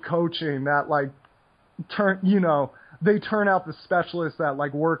life coaching that like they turn out the specialists that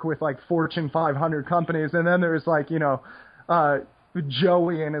like work with like Fortune 500 companies, and then there's like, you know,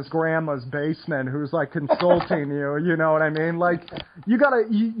 Joey in his grandma's basement who's like consulting you, you know what I mean? Like, you gotta,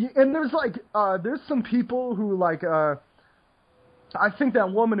 and there's like, there's some people who like, I think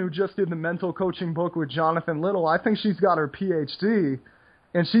that woman who just did the mental coaching book with Jonathan Little, I think she's got her PhD,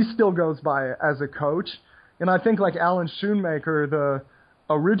 and she still goes by it as a coach. And I think like Alan Schoonmaker, the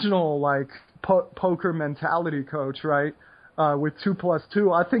original like poker mentality coach, right, with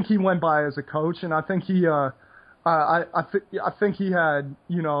 2+2, I think he went by as a coach, and I think he, I think he had,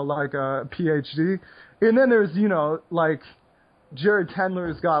 you know, like a PhD. And then there's, you know, like Jared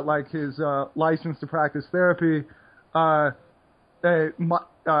Tendler's got like his license to practice therapy.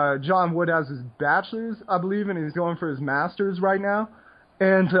 John Wood has his bachelor's, I believe, and he's going for his master's right now.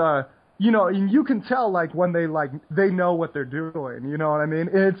 And, you know, and you can tell, like, when they know what they're doing, you know what I mean?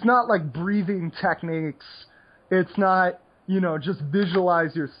 It's not like breathing techniques. It's not, you know, just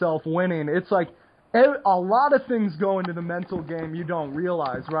visualize yourself winning. It's like a lot of things go into the mental game you don't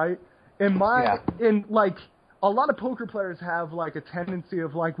realize, right? Like, a lot of poker players have, like, a tendency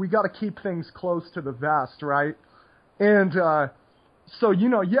of, like, we got to keep things close to the vest, right? And, so, you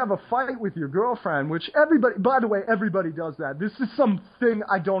know, you have a fight with your girlfriend, which everybody, by the way, everybody does that. This is something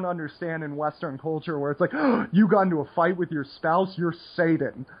I don't understand in Western culture where it's like, oh, you got into a fight with your spouse, you're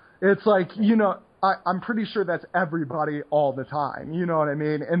Satan. It's like, you know, I'm pretty sure that's everybody all the time. You know what I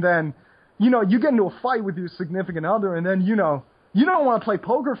mean? And then, you know, you get into a fight with your significant other, and then, you know, you don't want to play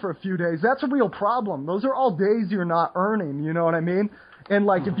poker for a few days. That's a real problem. Those are all days you're not earning, you know what I mean? And,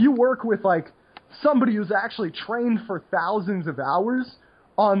 like, if you work with, like, somebody who's actually trained for thousands of hours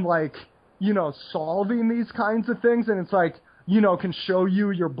on, like, you know, solving these kinds of things, and it's like, you know, can show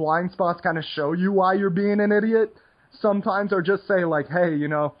you your blind spots, kind of show you why you're being an idiot sometimes, or just say, like, hey, you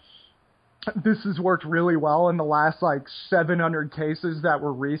know, this has worked really well in the last, like, 700 cases that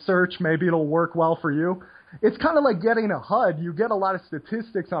were researched. Maybe it'll work well for you. It's kind of like getting a HUD. You get a lot of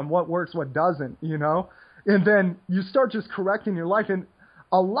statistics on what works, what doesn't, you know? And then you start just correcting your life, and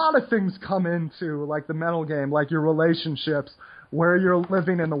a lot of things come into, like, the mental game, like your relationships, where you're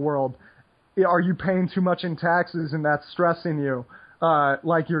living in the world. Are you paying too much in taxes and that's stressing you?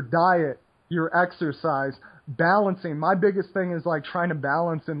 Like your diet, your exercise, balancing. My biggest thing is, like, trying to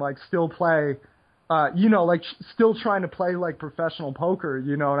balance and, like, still play, you know, like, still trying to play, like, professional poker,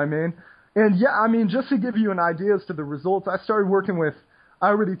 you know what I mean? And, yeah, I mean, just to give you an idea as to the results, I started working with, I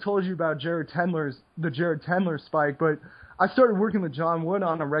already told you about the Jared Tendler spike, but I started working with John Wood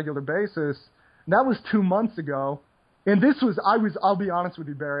on a regular basis, and that was 2 months ago. And this was, I'll be honest with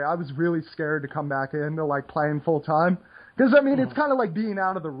you, Barry, I was really scared to come back into, like, playing full time. Because, I mean, it's kind of like being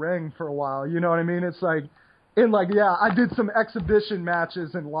out of the ring for a while, you know what I mean? It's like, and, like, yeah, I did some exhibition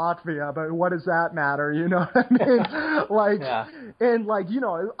matches in Latvia, but what does that matter, you know what I mean? Like, yeah. And, like, you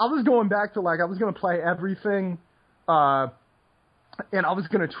know, I was going back to, like, I was going to play everything, and I was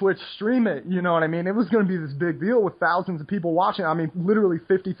going to Twitch stream it, you know what I mean? It was going to be this big deal with thousands of people watching. I mean, literally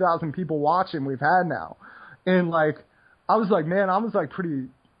 50,000 people watching we've had now. And, like, I was like, man, I was, like, pretty,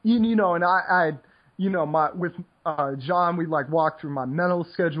 you know, and I you know, with John, we, like, walked through my mental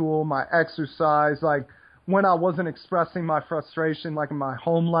schedule, my exercise, like, when I wasn't expressing my frustration, like, in my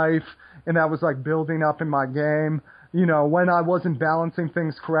home life, and that was, like, building up in my game, you know, when I wasn't balancing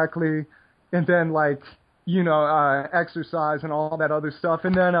things correctly, and then, like, you know, exercise and all that other stuff.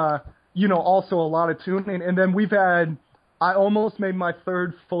 And then, you know, also a lot of tuning. And then we've had I almost made my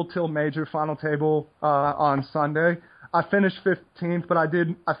third full tilt major final table on Sunday. I finished 15th, but I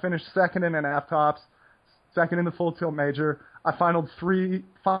finished second in an F-Tops, second in the full tilt major. I final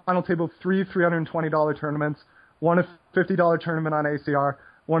table three $320 tournaments, won a $50 tournament on ACR,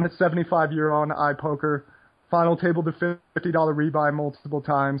 won a €75 on iPoker, final table the $50 rebuy multiple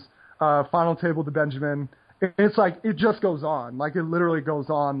times, final table to Benjamin. It's like, it just goes on. Like, it literally goes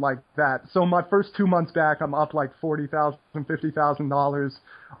on like that. So my first 2 months back, I'm up like $40,000, $50,000.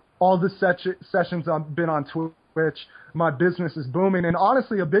 All the sessions I've been on Twitch, my business is booming. And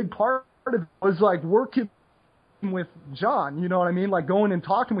honestly, a big part of it was like working with John, you know what I mean? Like going and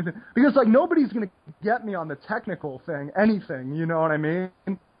talking with him, because like nobody's going to get me on the technical thing, anything, you know what I mean?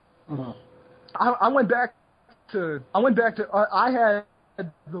 Mm-hmm. I went back to, I had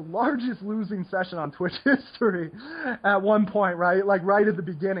the largest losing session on Twitch history at one point, right? Like right at the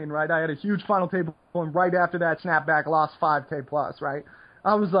beginning, right? I had a huge final table, and right after that snapback, lost 5K plus, right?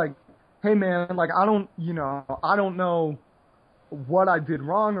 I was like, hey man, like I don't know what I did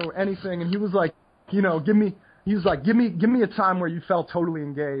wrong or anything. And he was like, you know, give me a time where you felt totally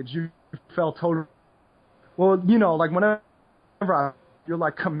engaged. You felt totally, well, you know, like whenever you're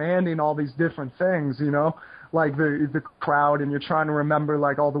like commanding all these different things, you know, like the crowd, and you're trying to remember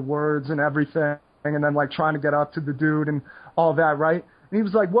like all the words and everything, and then like trying to get up to the dude and all that, right? And he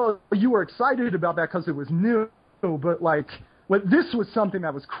was like, well, you were excited about that because it was new, but like, this was something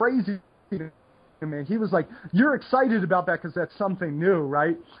that was crazy to me. He was like, you're excited about that because that's something new,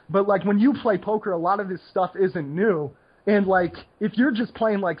 right? But like when you play poker, a lot of this stuff isn't new. And like, if you're just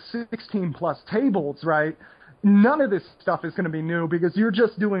playing like 16 plus tables, right? None of this stuff is going to be new because you're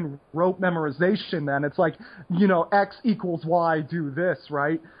just doing rote memorization then. It's like, you know, X equals Y, do this,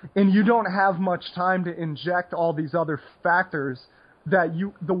 right? And you don't have much time to inject all these other factors that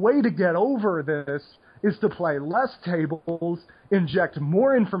the way to get over this is to play less tables, inject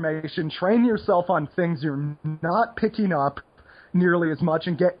more information, train yourself on things you're not picking up nearly as much,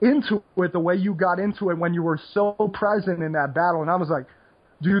 and get into it the way you got into it when you were so present in that battle. And I was like,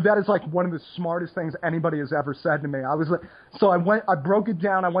 dude, that is like one of the smartest things anybody has ever said to me. I was like, so I broke it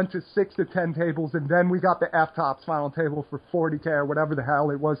down. I went to 6 to 10 tables, and then we got the F-Tops final table for 40K or whatever the hell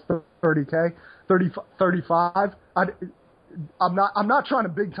it was, 30K, 35. I'm not trying to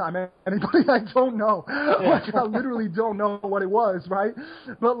big time anybody. I don't know. Like, I literally don't know what it was, right?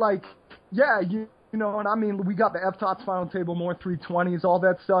 But like, yeah, you know, and I mean, we got the F-Tops final table, more 320s, all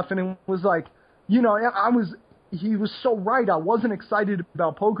that stuff, and it was like, you know, he was so right. I wasn't excited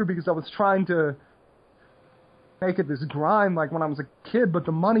about poker because I was trying to make it this grind like when I was a kid, but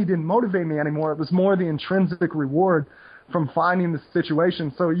the money didn't motivate me anymore. It was more the intrinsic reward from finding the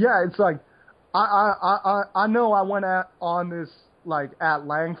situation. So yeah, it's like, I know I went on this like at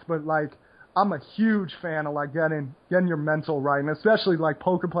length, but like I'm a huge fan of like getting your mental right, and especially like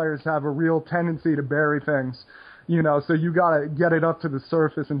poker players have a real tendency to bury things, you know. So you gotta get it up to the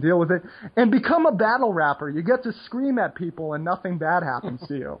surface and deal with it, and become a battle rapper. You get to scream at people, and nothing bad happens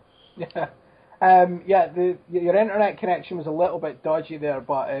to you. Yeah. Your internet connection was a little bit dodgy there,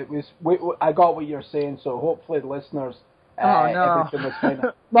 but it was. I got what you're saying, so hopefully the listeners. No. Everything was fine.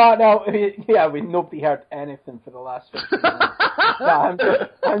 No, yeah, nobody heard anything for the last 15 minutes. No,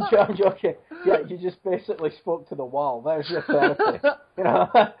 I'm joking. Yeah, you just basically spoke to the wall. There's your therapy. You know.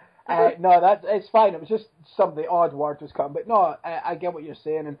 No, it's fine. It was just some of the odd words was coming, but no, I get what you're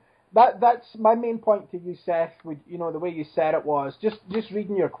saying, and that's my main point to you, Seth. You know, the way you said it was just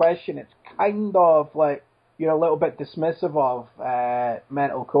reading your question. It's kind of like you're a little bit dismissive of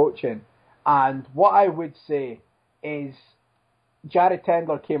mental coaching, and what I would say is Jared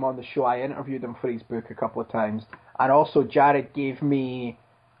Tendler came on the show. I interviewed him for his book a couple of times, and also Jared gave me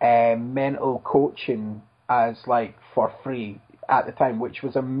mental coaching as like for free at the time, which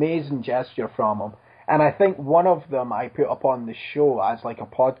was an amazing gesture from him. And I think one of them I put up on the show as like a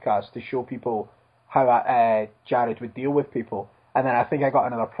podcast to show people how Jared would deal with people. And then I think I got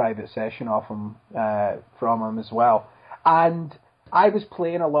another private session off him from him as well. And I was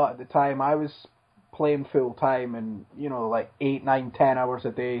playing a lot at the time. I was playing full time, and you know, like 8, 9, 10 hours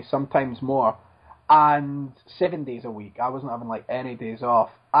a day, sometimes more, and 7 days a week. I wasn't having like any days off.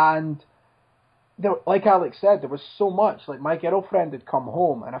 And there, like Alex said, there was so much. Like my girlfriend had come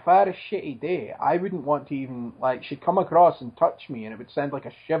home, and if I had a shitty day, I wouldn't want to even like. She'd come across and touch me, and it would send like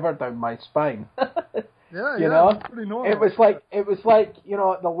a shiver down my spine. Yeah, you know, pretty normal. It was like you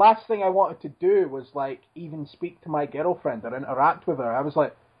know, the last thing I wanted to do was like even speak to my girlfriend or interact with her. I was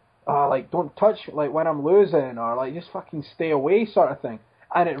like, oh, like don't touch like when I'm losing, or like just fucking stay away, sort of thing.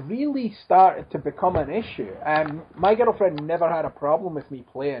 And it really started to become an issue. My girlfriend never had a problem with me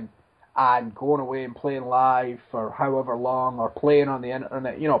playing, and going away and playing live for however long, or playing on the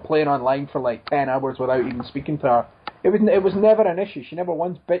internet, playing online for like 10 hours without even speaking to her. It was never an issue. She never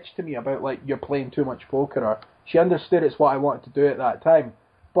once bitched to me about like you're playing too much poker, or she understood it's what I wanted to do at that time.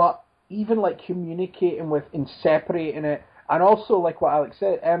 But even like communicating with and separating it, and also like what Alex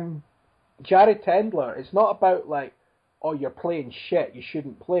said, Jared Tendler, it's not about like, oh, you're playing shit, you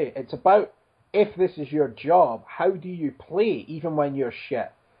shouldn't play. It's about, if this is your job, how do you play even when you're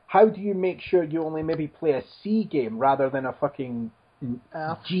shit? How do you make sure you only maybe play a C game rather than a fucking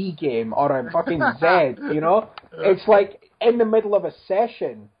G game or a fucking Z, It's like in the middle of a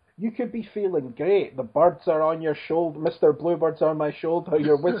session, you could be feeling great. The birds are on your shoulder, Mr. Bluebird's on my shoulder,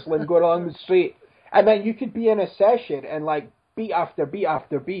 you're whistling going along the street. And then you could be in a session and like beat after beat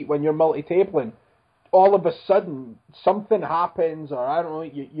after beat when you're multi-tabling. All of a sudden, something happens, or I don't know,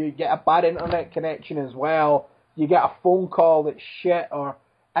 you get a bad internet connection as well, you get a phone call that's shit,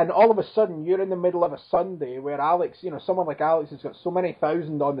 and all of a sudden you're in the middle of a Sunday where Alex, someone like Alex has got so many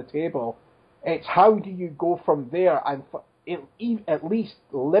thousand on the table. It's how do you go from there and at least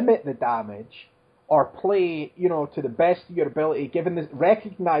limit the damage, or play, to the best of your ability, given this,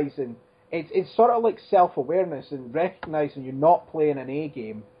 recognizing, it's sort of like self-awareness and recognizing you're not playing an A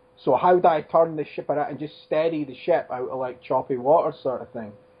game. So how do I turn the ship around and just steady the ship out of like choppy water sort of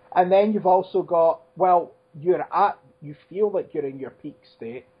thing? And then you've also got, well, you feel like you're in your peak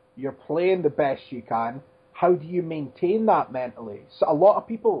state, you're playing the best you can. How do you maintain that mentally? So a lot of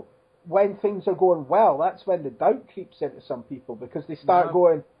people, when things are going well, that's when the doubt creeps into some people, because they start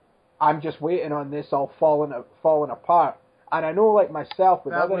going, I'm just waiting on this all falling apart. And I know, like myself,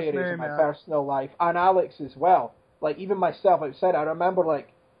 with other areas of my personal life, and Alex as well, like even myself outside, I remember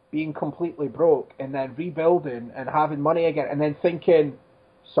like being completely broke and then rebuilding and having money again, and then thinking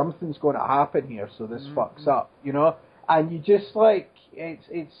something's going to happen here, so this fucks up, And you just like it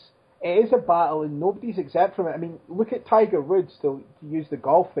is a battle, and nobody's exempt from it. I mean, look at Tiger Woods to use the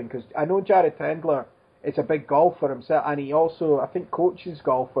golf thing, because I know Jared Tendler is a big golfer himself, and he also, I think, coaches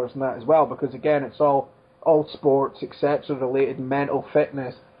golfers and that as well, because again, it's all sports, etc., related, mental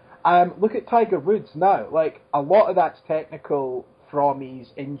fitness. Look at Tiger Woods now. Like, a lot of that's technical from his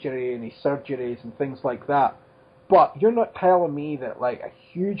injury and his surgeries and things like that. But you're not telling me that like a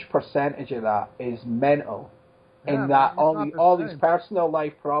huge percentage of that is mental, in that all these personal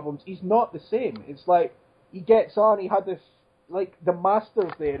life problems. He's not the same. It's like he gets on. He had this like the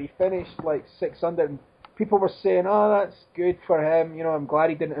Masters there. He finished like 600, and people were saying, "Oh, that's good for him." I'm glad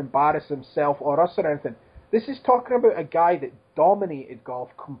he didn't embarrass himself or us or anything. This is talking about a guy that dominated golf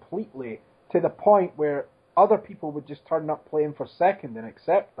completely to the point where other people would just turn up playing for second and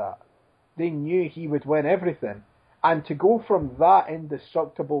accept that. They knew he would win everything. And to go from that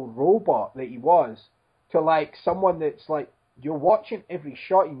indestructible robot that he was to like someone that's like, you're watching every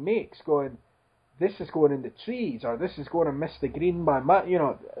shot he makes going, this is going in the trees, or this is going to miss the green by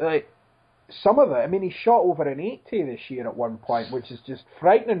like some of it. I mean, he shot over an 80 this year at one point, which is just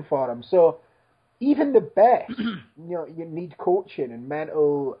frightening for him. So even the best, you need coaching and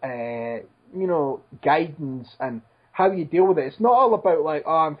mental, guidance and how you deal with it. It's not all about like,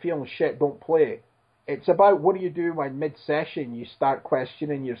 oh, I'm feeling shit, don't play. It's about what do you do when mid-session you start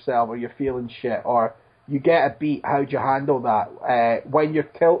questioning yourself, or you're feeling shit, or you get a beat, how do you handle that? When you're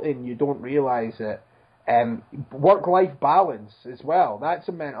tilting, you don't realise it. Work-life balance as well, that's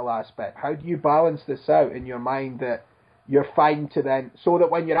a mental aspect. How do you balance this out in your mind that you're fine to then, so that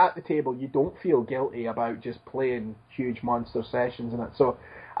when you're at the table, you don't feel guilty about just playing huge monster sessions and it. So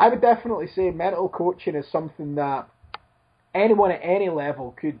I would definitely say mental coaching is something that anyone at any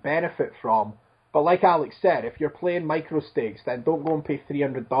level could benefit from. But like Alex said, if you're playing micro stakes, then don't go and pay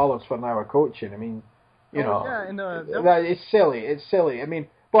 $300 for an hour coaching. I mean, it's silly. It's silly. I mean,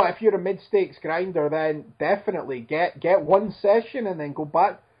 but if you're a mid-stakes grinder, then definitely get one session and then go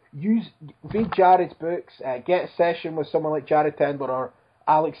back. Read Jared's books. Get a session with someone like Jared Tendler or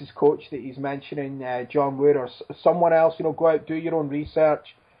Alex's coach that he's mentioning, John Wood, or someone else. Go out, do your own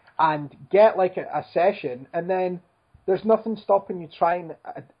research, and get like a session, and then there's nothing stopping you try and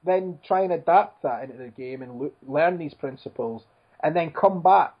adapt that into the game and learn these principles, and then come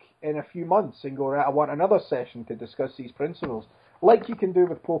back in a few months and go, right, I want another session to discuss these principles, like you can do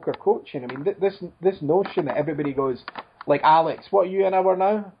with poker coaching. I mean, this notion that everybody goes, like Alex, what are you an hour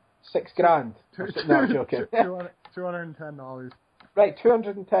now? $6,000. No, I'm joking. $210. Right,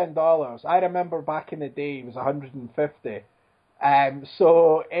 $210. I remember back in the day it was $150.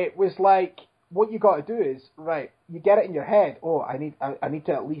 So it was like, what you got to do is, right, you get it in your head, oh, I need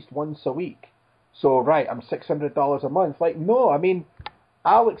to at least once a week. So, right, I'm $600 a month. Like, no, I mean,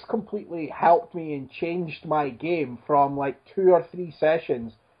 Alex completely helped me and changed my game from like 2 or 3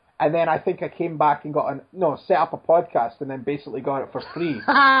 sessions, And then I think I came back and set up a podcast and then basically got it for free.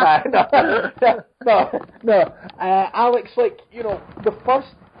 No. Alex,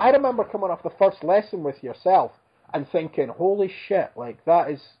 I remember coming off the first lesson with yourself and thinking, holy shit, like that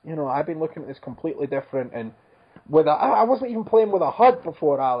is, I've been looking at this completely different. And I wasn't even playing with a HUD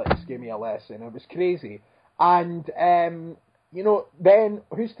before Alex gave me a lesson. It was crazy. And, then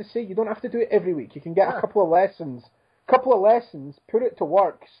who's to say you don't have to do it every week? You can get a couple of lessons, put it to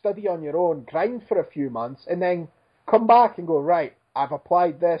work, study on your own, grind for a few months, and then come back and go, right, I've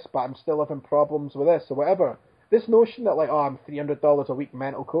applied this, but I'm still having problems with this or whatever. This notion that I'm $300 a week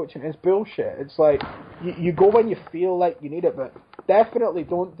mental coaching is bullshit. It's like you go when you feel like you need it, but definitely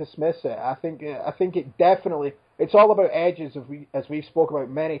don't dismiss it. I think it definitely, it's all about edges, as we've spoke about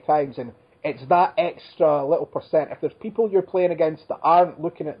many times, and it's that extra little percent. If there's people you're playing against that aren't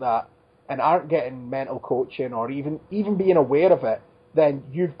looking at that and aren't getting mental coaching or even being aware of it, then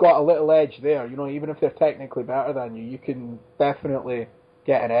you've got a little edge there. Even if they're technically better than you, you can definitely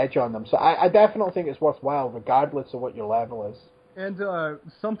get an edge on them. So I definitely think it's worthwhile, regardless of what your level is. And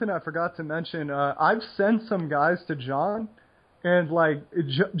something I forgot to mention, I've sent some guys to John, and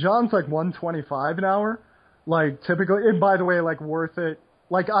John's 125 an hour, typically. And by the way, worth it.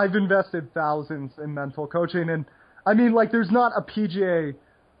 I've invested thousands in mental coaching, and I mean, there's not a PGA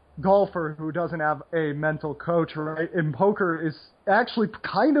golfer who doesn't have a mental coach, right? And poker is actually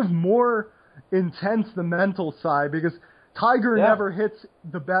kind of more intense, the mental side, because Tiger never hits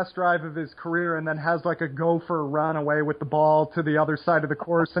the best drive of his career and then has a gopher run away with the ball to the other side of the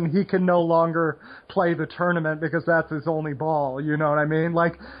course, and he can no longer play the tournament because that's his only ball, you know what I mean?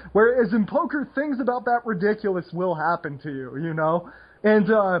 Whereas in poker, things about that ridiculous will happen to you,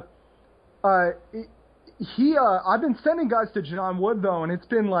 And I've been sending guys to John Wood, though, and it's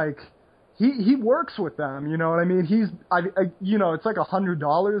been he works with them, you know what I mean? It's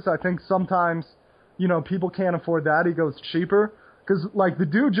 $100. I think sometimes, people can't afford that. He goes cheaper because, the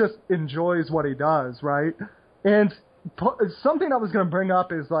dude just enjoys what he does, right? And something I was going to bring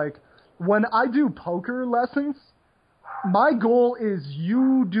up is, when I do poker lessons, my goal is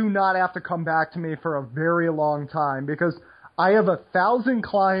you do not have to come back to me for a very long time, because I have 1,000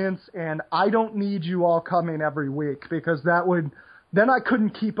 clients, and I don't need you all coming every week, because then I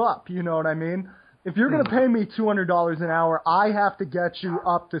couldn't keep up, you know what I mean? If you're going to pay me $200 an hour, I have to get you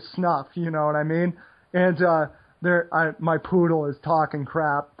up to snuff, you know what I mean? And my poodle is talking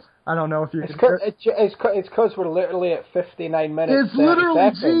crap. I don't know if you. It's because we're literally at 59 minutes. It's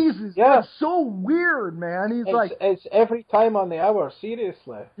literally seconds. Jesus. Yeah, it's so weird, man. It's every time on the hour.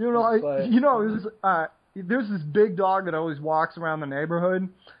 Seriously. There's this big dog that always walks around the neighborhood,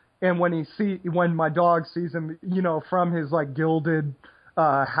 and when my dog sees him, from his gilded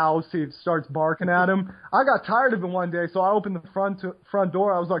house, he starts barking at him. I got tired of it one day, so I opened the front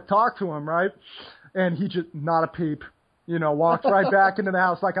door. I was like, talk to him, right? And he just, not a peep, walked right back into the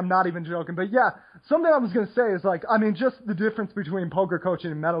house. I'm not even joking. But yeah, something I was going to say is just the difference between poker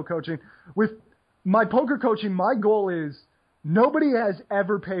coaching and mental coaching. With my poker coaching, my goal is nobody has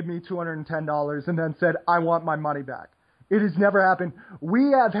ever paid me $210 and then said, I want my money back. It has never happened.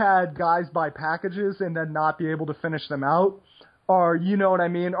 We have had guys buy packages and then not be able to finish them out. Or, you know what I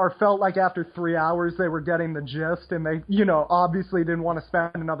mean? Or felt like after 3 hours they were getting the gist, and they, obviously didn't want to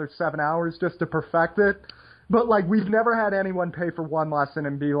spend another 7 hours just to perfect it. But, we've never had anyone pay for one lesson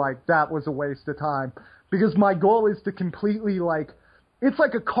and be like, that was a waste of time. Because my goal is to completely, it's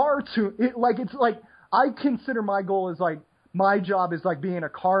like a cartoon. I consider my goal as, my job is being a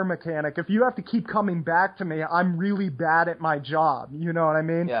car mechanic. If you have to keep coming back to me, I'm really bad at my job. You know what I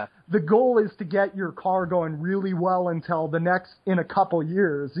mean? Yeah. The goal is to get your car going really well until in a couple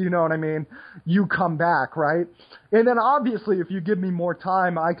years, you know what I mean? You come back, right? And then obviously if you give me more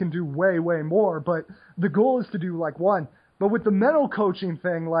time, I can do way, way more. But the goal is to do one. But with the mental coaching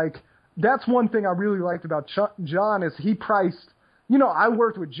thing, that's one thing I really liked about John is he priced, I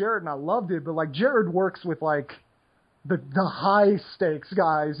worked with Jared and I loved it, but Jared works with the high stakes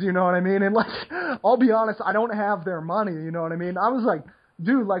guys, you know what I mean? And I'll be honest, I don't have their money, you know what I mean? I was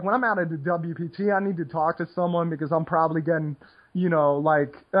dude, when I'm out at the WPT, I need to talk to someone because I'm probably getting, running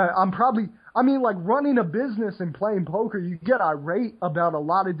a business and playing poker, you get irate about a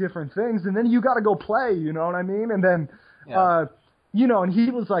lot of different things, and then you got to go play, you know what I mean? And then, and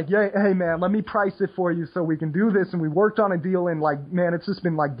he was like, yeah, hey man, let me price it for you so we can do this. And we worked on a deal, and man, it's just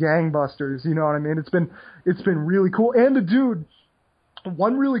been gangbusters. You know what I mean? It's been really cool. And the dude,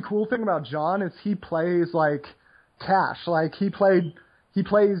 one really cool thing about John is he plays cash. He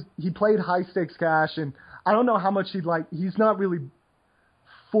played high stakes cash, and I don't know how much he's not really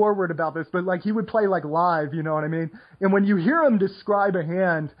forward about this, but like he would play like live, you know what I mean? And when you hear him describe a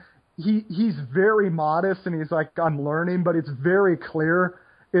hand, he's very modest and he's like, I'm learning, but it's very clear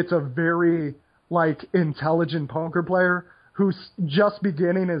it's a very like intelligent poker player who's just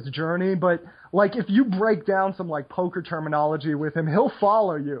beginning his journey. But like if you break down some like poker terminology with him, he'll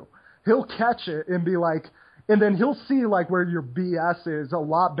follow you. He'll catch it and be like, and then he'll see like where your BS is a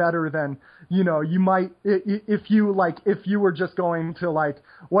lot better than, you know, you might, if you were just going to like,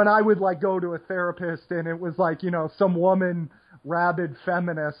 when I would like go to a therapist and it was like, you know, some woman, rabid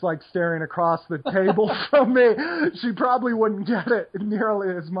feminist like staring across the table from me, she probably wouldn't get it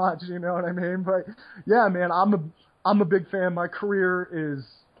nearly as much, you know what I mean? But yeah, man, I'm a big fan. My career is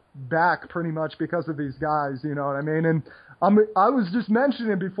back pretty much because of these guys, you know what I mean? And I was just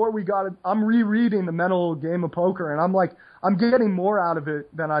mentioning before we got it, I'm rereading The Mental Game of Poker, and I'm like, I'm getting more out of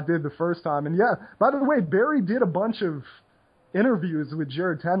it than I did the first time. And yeah, by the way, Barry did a bunch of interviews with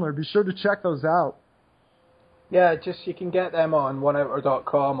Jared Tendler. Be sure to check those out. Yeah, just you can get them on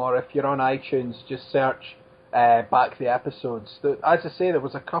oneouter.com, or if you're on iTunes, just search back the episodes. As I say, there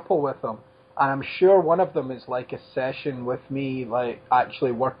was a couple with them, and I'm sure one of them is like a session with me, like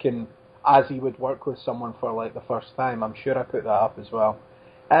actually working as he would work with someone for like the first time. I'm sure I put that up as well.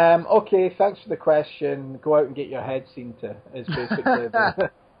 Okay, thanks for the question. Go out and get your head seen to, is basically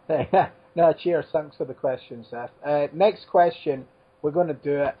the... No, cheers. Thanks for the question, Seth. Next question, we're going to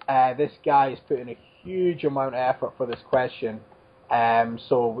do it. This guy is putting a huge amount of effort for this question,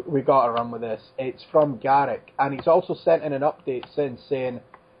 so we got to run with this. It's from Garrick, and he's also sent in an update since saying,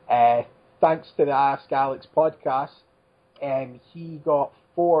 thanks to the Ask Alex podcast, he got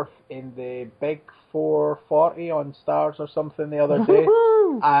 4th in the Big 440 on Stars or something the other day,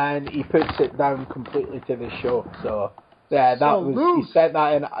 and he puts it down completely to the show. So yeah, he sent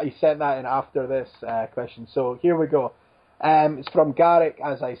that in after this question. So here we go. It's from Garrick,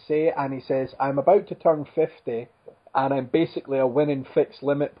 as I say, and he says, I'm about to turn 50, and I'm basically a winning fixed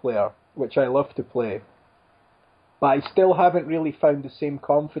limit player, which I love to play, but I still haven't really found the same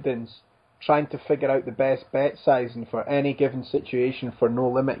confidence trying to figure out the best bet sizing for any given situation for no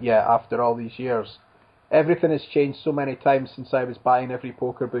limit yet after all these years. Everything has changed so many times since I was buying every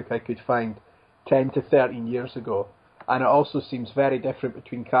poker book I could find 10 to 13 years ago, and it also seems very different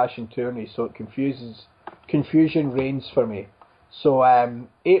between cash and tourney, so confusion reigns for me. So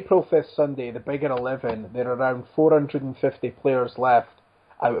April 5th Sunday, the bigger 11, there are around 450 players left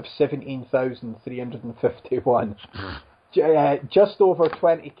out of 17,351. Just over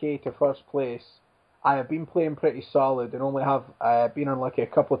 20k to first place. I have been playing pretty solid and only have been unlucky a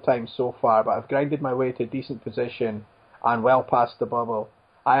couple of times so far, but I've grinded my way to a decent position and well past the bubble.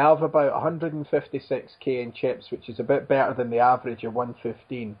 I have about 156k in chips, which is a bit better than the average of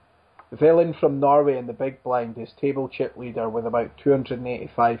 115. Villain from Norway in the big blind is table chip leader with about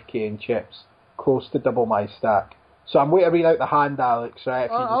 285k in chips, close to double my stack. So I'm waiting to read out the hand, Alex, right?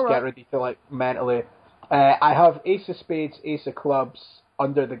 If you just get ready to like mentally... I have ace of spades, ace of clubs,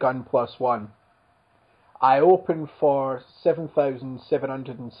 under the gun +1. I open for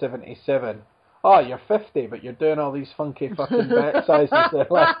 7,777. Oh, you're 50, but you're doing all these funky fucking bet sizes.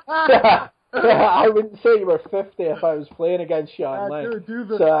 Like, yeah, I wouldn't say you were 50 if I was playing against you online.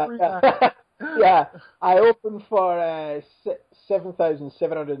 Yeah, I opened for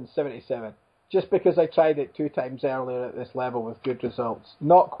 7,777. Just because I tried it 2 times earlier at this level with good results.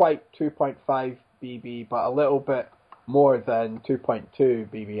 Not quite 2.5 BB, but a little bit more than 2.2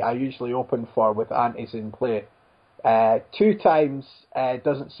 BB. I usually open for with antes in play. 2 times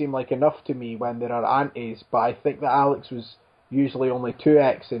doesn't seem like enough to me when there are antes, but I think that Alex was usually only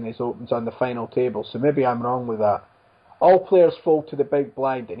 2x in his opens on the final table, so maybe I'm wrong with that. All players fold to the big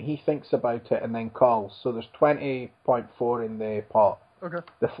blind, and he thinks about it and then calls, so there's 20.4 in the pot. Okay.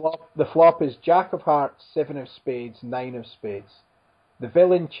 The flop is Jack of Hearts, 7 of Spades, 9 of Spades. The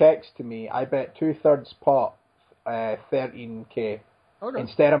villain checks to me. I bet 2/3 pot, 13k,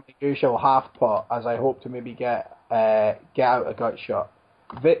 instead of my usual half pot, as I hope to maybe get out a gut shot.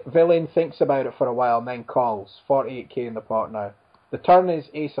 Villain thinks about it for a while and then calls. 48k in the pot now. The turn is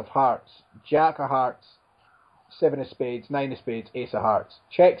Ace of Hearts, Jack of Hearts, 7 of Spades, 9 of Spades, Ace of Hearts.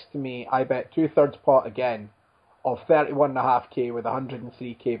 Checks to me. I bet 2/3 pot again, of 31.5k with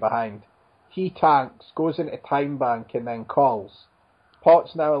 103k behind. He tanks, goes into time bank and then calls.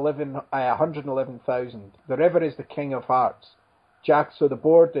 Pot's now 111,000. The river is the King of Hearts. So the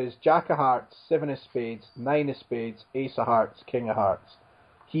board is Jack of Hearts, 7 of Spades, 9 of Spades, Ace of Hearts, King of Hearts.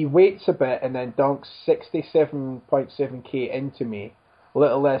 He waits a bit and then dunks 67.7k into me, a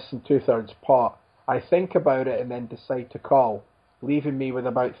little less than 2/3 pot. I think about it and then decide to call, leaving me with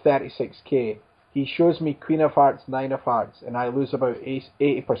about 36k. He shows me Queen of Hearts, 9 of Hearts, and I lose about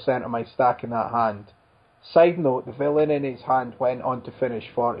 80% of my stack in that hand. Side note, the villain in his hand went on to finish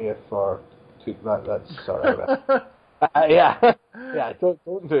 40th for... That's sort of it. Yeah,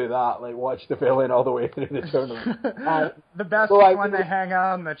 don't do that. Like, watch the villain all the way through the tournament. The best is when they hang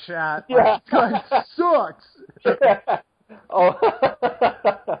out in the chat. Yeah. Like, this guy sucks! Yeah. Oh,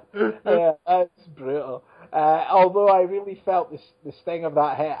 yeah, that's brutal. Although I really felt the sting of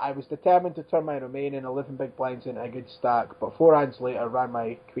that hit, I was determined to turn my remaining 11 big blinds into a good stack, but 4 hands later ran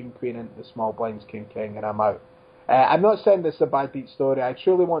my Queen into the small blinds King, and I'm out. I'm not saying this is a bad beat story. I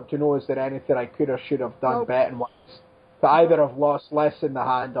truly want to know, is there anything I could or should have done betting wise to either have lost less in the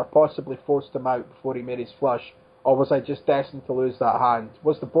hand or possibly forced him out before he made his flush, or was I just destined to lose that hand?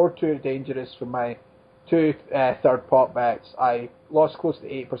 Was the board too dangerous for my 2 third pot bets? I lost close to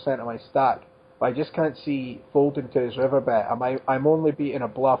 8% of my stack, but I just can't see folding to his river bet. I'm only beating a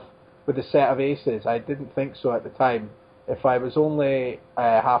bluff with a set of aces. I didn't think so at the time. If I was only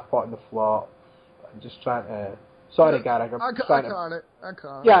half pot in the flop, I'm just trying to... Sorry, Garrick. I caught it.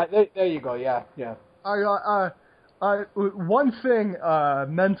 Yeah, there you go. Yeah. One thing,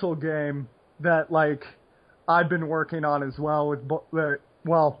 mental game that, like, I've been working on as well with,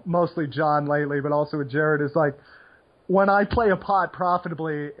 mostly John lately, but also with Jared, is, like, when I play a pot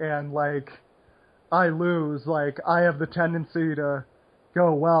profitably and, like, I lose, like, I have the tendency to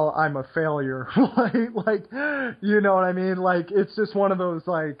go, well, I'm a failure. like, you know what I mean? Like, it's just one of those,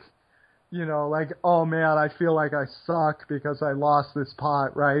 like, you know, like, oh man, I feel like I suck because I lost this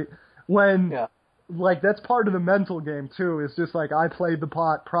pot, right? Like, that's part of the mental game too. It's just like, I played the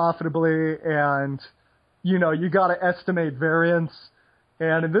pot profitably and, you know, you got to estimate variance.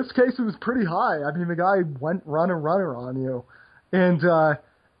 And in this case, it was pretty high. I mean, the guy went runner on you. And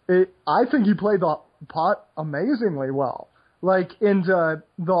I think he played the pot amazingly well. Like, and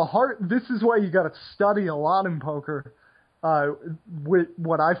this is why you got to study a lot in poker. With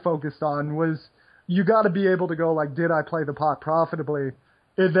what I focused on was you got to be able to go like, did I play the pot profitably?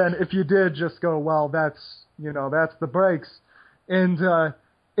 And then if you did, just go, well, that's the breaks. And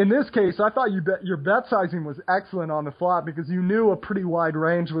in this case, I thought your bet sizing was excellent on the flop because you knew a pretty wide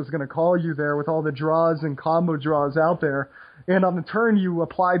range was going to call you there with all the draws and combo draws out there. And on the turn, you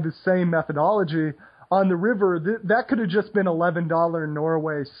applied the same methodology. On the river, that could have just been $11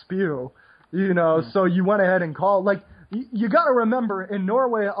 Norway spew, you know. So you went ahead and called. Like, you got to remember, in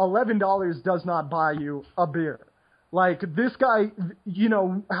Norway, $11 does not buy you a beer. Like, this guy, you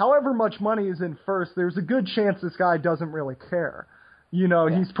know, however much money is in first, there's a good chance this guy doesn't really care. You know,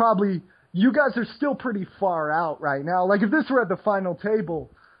 he's probably, you guys are still pretty far out right now. Like, if this were at the final table,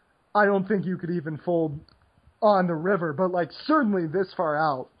 I don't think you could even fold on the river. But, like, certainly this far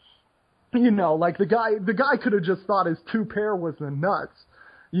out, you know, like, the guy could have just thought his 2-pair was the nuts.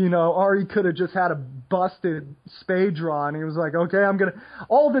 You know, or he could have just had a busted spade draw, and he was like, okay,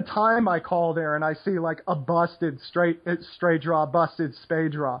 all the time I call there and I see like a busted straight draw, busted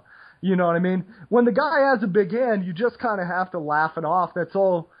spade draw. You know what I mean? When the guy has a big hand, you just kind of have to laugh it off. That's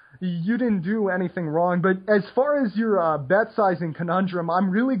all. You didn't do anything wrong. But as far as your bet sizing conundrum, I'm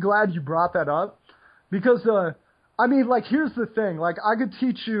really glad you brought that up because, I mean, like, here's the thing. Like, I could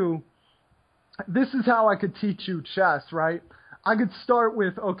teach you, this is how I could teach you chess, right? I could start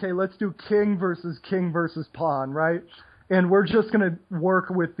with, okay, let's do king versus pawn, right? And we're just going to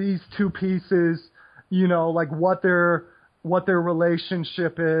work with these two pieces, you know, like what their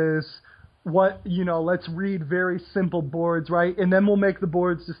relationship is, let's read very simple boards, right? And then we'll make the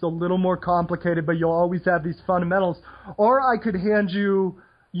boards just a little more complicated, but you'll always have these fundamentals. Or I could hand you,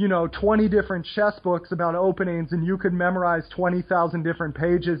 20 different chess books about openings, and you could memorize 20,000 different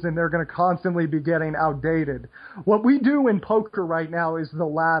pages, and they're going to constantly be getting outdated. What we do in poker right now is the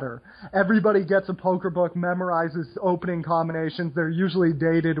latter. Everybody gets a poker book, memorizes opening combinations. They're usually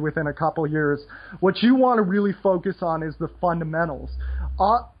dated within a couple years. What you want to really focus on is the fundamentals.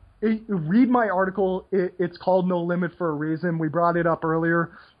 Read my article. It's called No Limit for a reason. We brought it up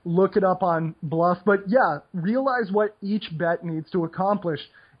earlier. Look it up on Bluff. But yeah, realize what each bet needs to accomplish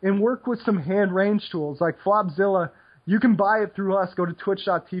and work with some hand range tools like Flopzilla. You can buy it through us. Go to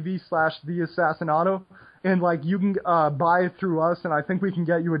twitch.tv/theassassinauto and like you can buy it through us, and I think we can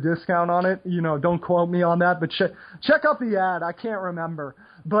get you a discount on it. Don't quote me on that, but check out the ad. I can't remember.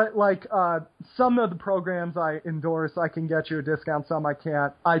 But like some of the programs I endorse, I can get you a discount. Some I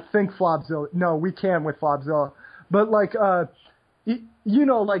can't. I think Flopzilla. No, we can with Flopzilla. But like like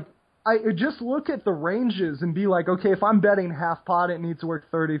I just look at the ranges and be like, okay, if I'm betting half pot, it needs to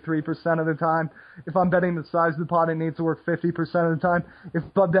work 33% of the time. If I'm betting the size of the pot, it needs to work 50% of the time. If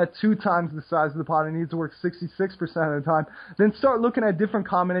I bet 2 times the size of the pot, it needs to work 66% of the time. Then start looking at different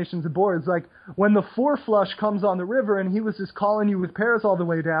combinations of boards. Like when the 4 flush comes on the river and he was just calling you with pairs all the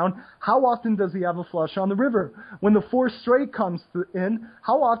way down, how often does he have a flush on the river? When the 4 straight comes in,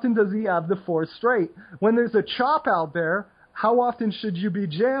 how often does he have the 4 straight? When there's a chop out there, how often should you be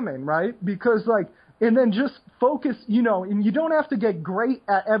jamming, right? Because, like, and then just focus, and you don't have to get great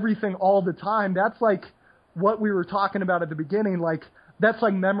at everything all the time. That's like what we were talking about at the beginning. Like, that's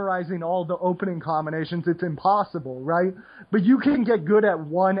like memorizing all the opening combinations. It's impossible, right? But you can get good at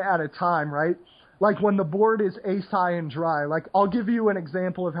one at a time, right? Like when the board is ace high and dry. Like, I'll give you an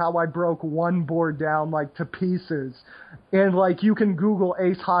example of how I broke one board down, like, to pieces. And, like, you can Google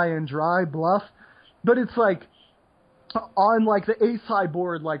ace high and dry bluff. But it's like, on like the ace high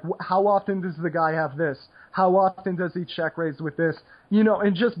board, like how often does the guy have this? How often does he check raise with this?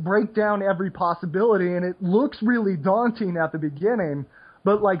 And just break down every possibility. And it looks really daunting at the beginning,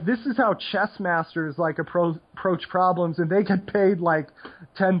 but like this is how chess masters like approach problems, and they get paid like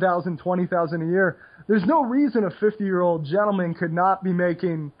 $10,000, $20,000 a year. There's no reason a 50-year-old gentleman could not be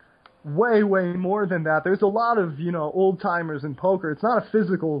making way, way more than that. There's a lot of, old timers in poker. It's not a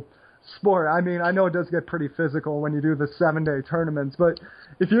physical sport. I mean, I know it does get pretty physical when you do the 7-day tournaments, but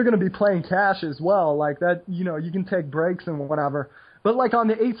if you're going to be playing cash as well, like that, you can take breaks and whatever. But like on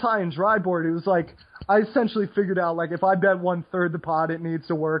the ace high and dry board, it was like, I essentially figured out, like, if I bet 1/3 the pot, it needs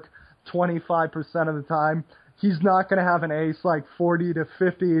to work 25% of the time. He's not going to have an ace like 40 to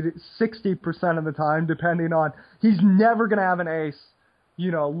 50 to 60% of the time, depending on, he's never going to have an ace,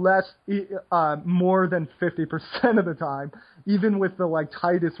 more than 50% of the time, even with the like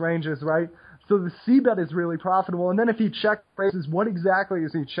tightest ranges, right? So the C-bet is really profitable. And then if he check raises, what exactly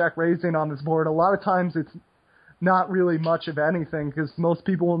is he check raising on this board? A lot of times it's not really much of anything because most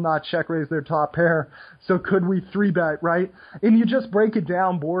people will not check raise their top pair. So could we 3-bet, right? And you just break it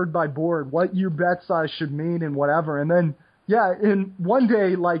down board by board, what your bet size should mean and whatever. And then, yeah, and one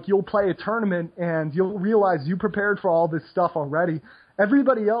day, like, you'll play a tournament and you'll realize you prepared for all this stuff already.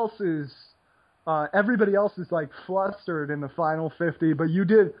 Everybody else is like flustered in the final 50, but you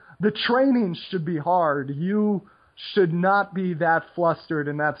did. The training should be hard. You should not be that flustered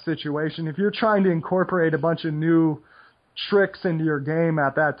in that situation. If you're trying to incorporate a bunch of new tricks into your game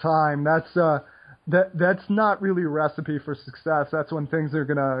at that time, that's not really a recipe for success. That's when things are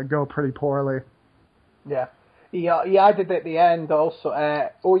gonna go pretty poorly. Yeah. He added at the end also,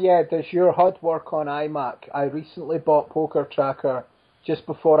 does your HUD work on iMac? I recently bought Poker Tracker just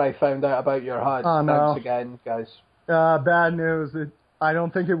before I found out about your HUD. Oh, no. Thanks again, guys. Bad news. I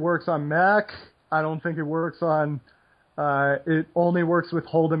don't think it works on Mac. I don't think it works on... it only works with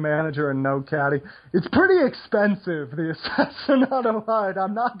Hold'em Manager and NoteCaddy. It's pretty expensive, the Assassinado HUD.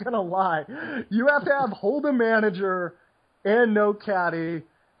 I'm not going to lie. You have to have Hold'em Manager and NoteCaddy.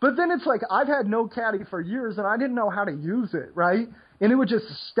 But then it's like, I've had NoteCaddy for years, and I didn't know how to use it, right? And it would just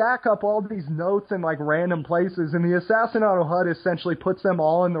stack up all these notes in, like, random places. And the Assassinado HUD essentially puts them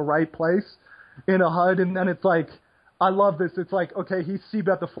all in the right place in a HUD. And then it's like, I love this. It's like, okay, he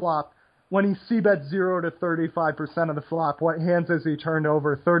C-bet the flop. When he C-bet 0 to 35% of the flop, what hands has he turned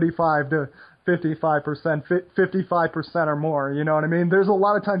over? 35 to 55%, 55% or more. You know what I mean? There's a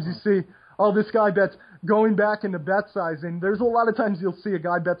lot of times you see, oh, this guy bets going back into bet sizing. There's a lot of times you'll see a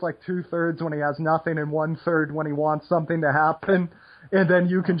guy bets like 2/3 when he has nothing and 1/3 when he wants something to happen. And then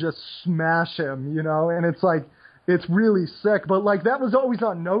you can just smash him, and it's like, it's really sick. But like, that was always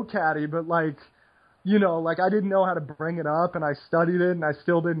on NoteCaddy, but like, like I didn't know how to bring it up and I studied it and I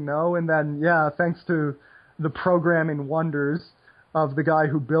still didn't know. And then, yeah, thanks to the programming wonders of the guy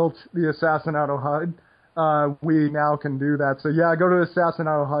who built the Assassinado HUD, we now can do that. So yeah, go to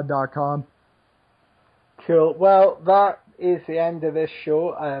AssassinatoHUD.com. Cool. Well, that is the end of this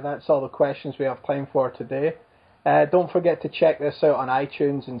show. That's all the questions we have time for today. Don't forget to check this out on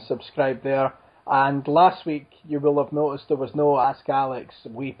iTunes and subscribe there. And last week, you will have noticed there was no Ask Alex.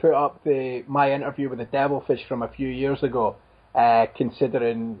 We put up my interview with the Devilfish from a few years ago,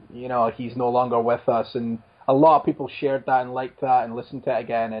 considering, he's no longer with us. And a lot of people shared that and liked that and listened to it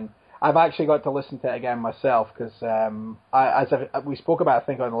again. And I've actually got to listen to it again myself because, we spoke about, I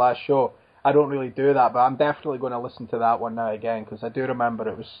think, on the last show, I don't really do that, but I'm definitely going to listen to that one now again because I do remember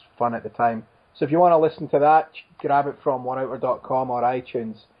it was fun at the time. So if you want to listen to that, grab it from oneouter.com or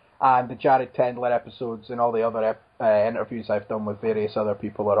iTunes, and the Jared Tendler episodes and all the other interviews I've done with various other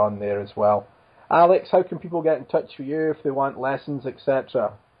people are on there as well. Alex, how can people get in touch with you if they want lessons,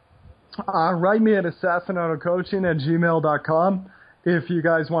 etc.? Write me at assassinatocoaching@gmail.com. if you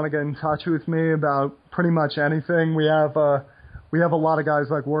guys want to get in touch with me about pretty much anything, we have a lot of guys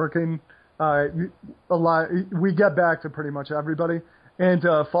like working. We get back to pretty much everybody. And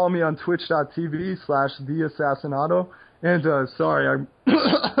follow me on twitch.tv/theassassinato. And sorry, I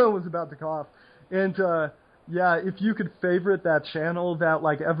was about to cough. And yeah, if you could favorite that channel, that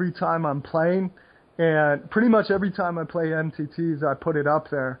like every time I'm playing, and pretty much every time I play MTTs, I put it up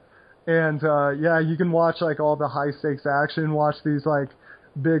there. And yeah, you can watch like all the high stakes action, watch these like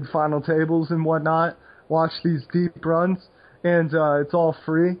big final tables and whatnot, watch these deep runs, and it's all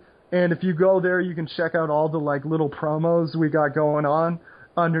free. And if you go there, you can check out all the like little promos we got going on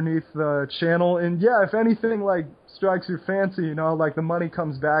underneath the channel. And yeah, if anything like strikes your fancy, you know, like the money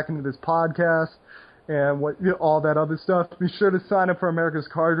comes back into this podcast and all that other stuff, be sure to sign up for America's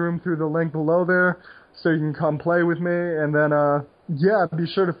Card Room through the link below there so you can come play with me. And then yeah, be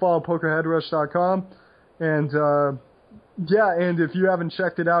sure to follow pokerheadrush.com. And yeah, and if you haven't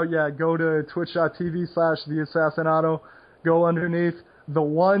checked it out yet, go to twitch.tv/theassassinato. Go underneath. The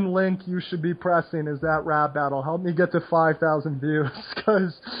one link you should be pressing is that rap battle. Help me get to 5,000 views,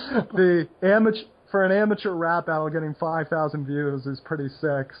 because for an amateur rap battle, getting 5,000 views is pretty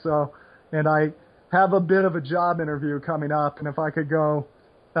sick. So, and I have a bit of a job interview coming up, and if I could go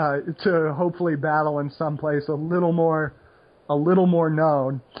to hopefully battle in some place a little more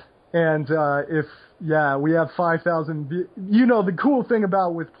known, and if we have 5,000 views. You know, the cool thing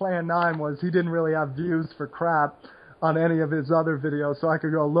about with Plan 9 was he didn't really have views for crap on any of his other videos, so I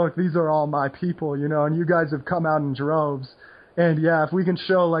could go, look, these are all my people, you know, and you guys have come out in droves. And yeah, if we can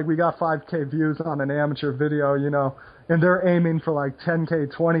show, like, we got 5K views on an amateur video, you know, and they're aiming for, like, 10K,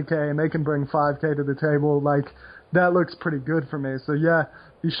 20K, and they can bring 5K to the table, like, that looks pretty good for me. So yeah,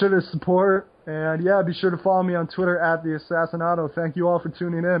 be sure to support, and yeah, be sure to follow me on Twitter @theassassinato. Thank you all for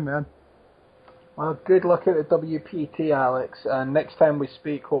tuning in, man. Well, good luck at the WPT, Alex, and next time we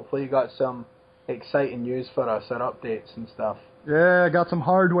speak, hopefully you got some exciting news for us, or updates and stuff. Yeah, I got some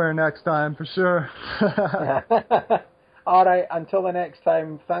hardware next time, for sure. Alright, until the next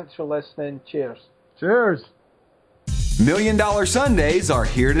time, thanks for listening. Cheers. Cheers. $1 Million Sundays are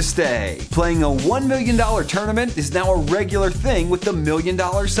here to stay. Playing a $1 million tournament is now a regular thing with the $1 Million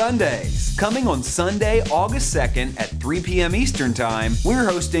Sundays. Coming on Sunday, August 2nd at 3 p.m. Eastern Time, we're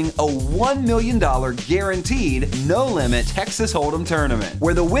hosting a $1 million guaranteed, no-limit Texas Hold'em tournament,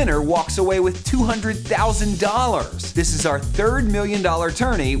 where the winner walks away with $200,000. This is our third $1 million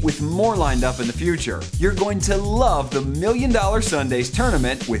tourney, with more lined up in the future. You're going to love the $1 Million Sundays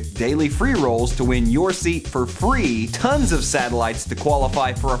tournament, with daily free rolls to win your seat for free, tons of satellites to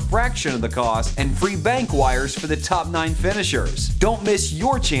qualify for a fraction of the cost, and free bank wires for the top 9 finishers. Don't miss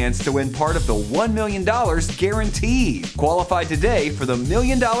your chance to win part of the $1 million guaranteed. Qualify today for the $1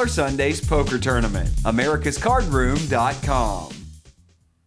 Million Sundays Poker Tournament. AmericasCardRoom.com.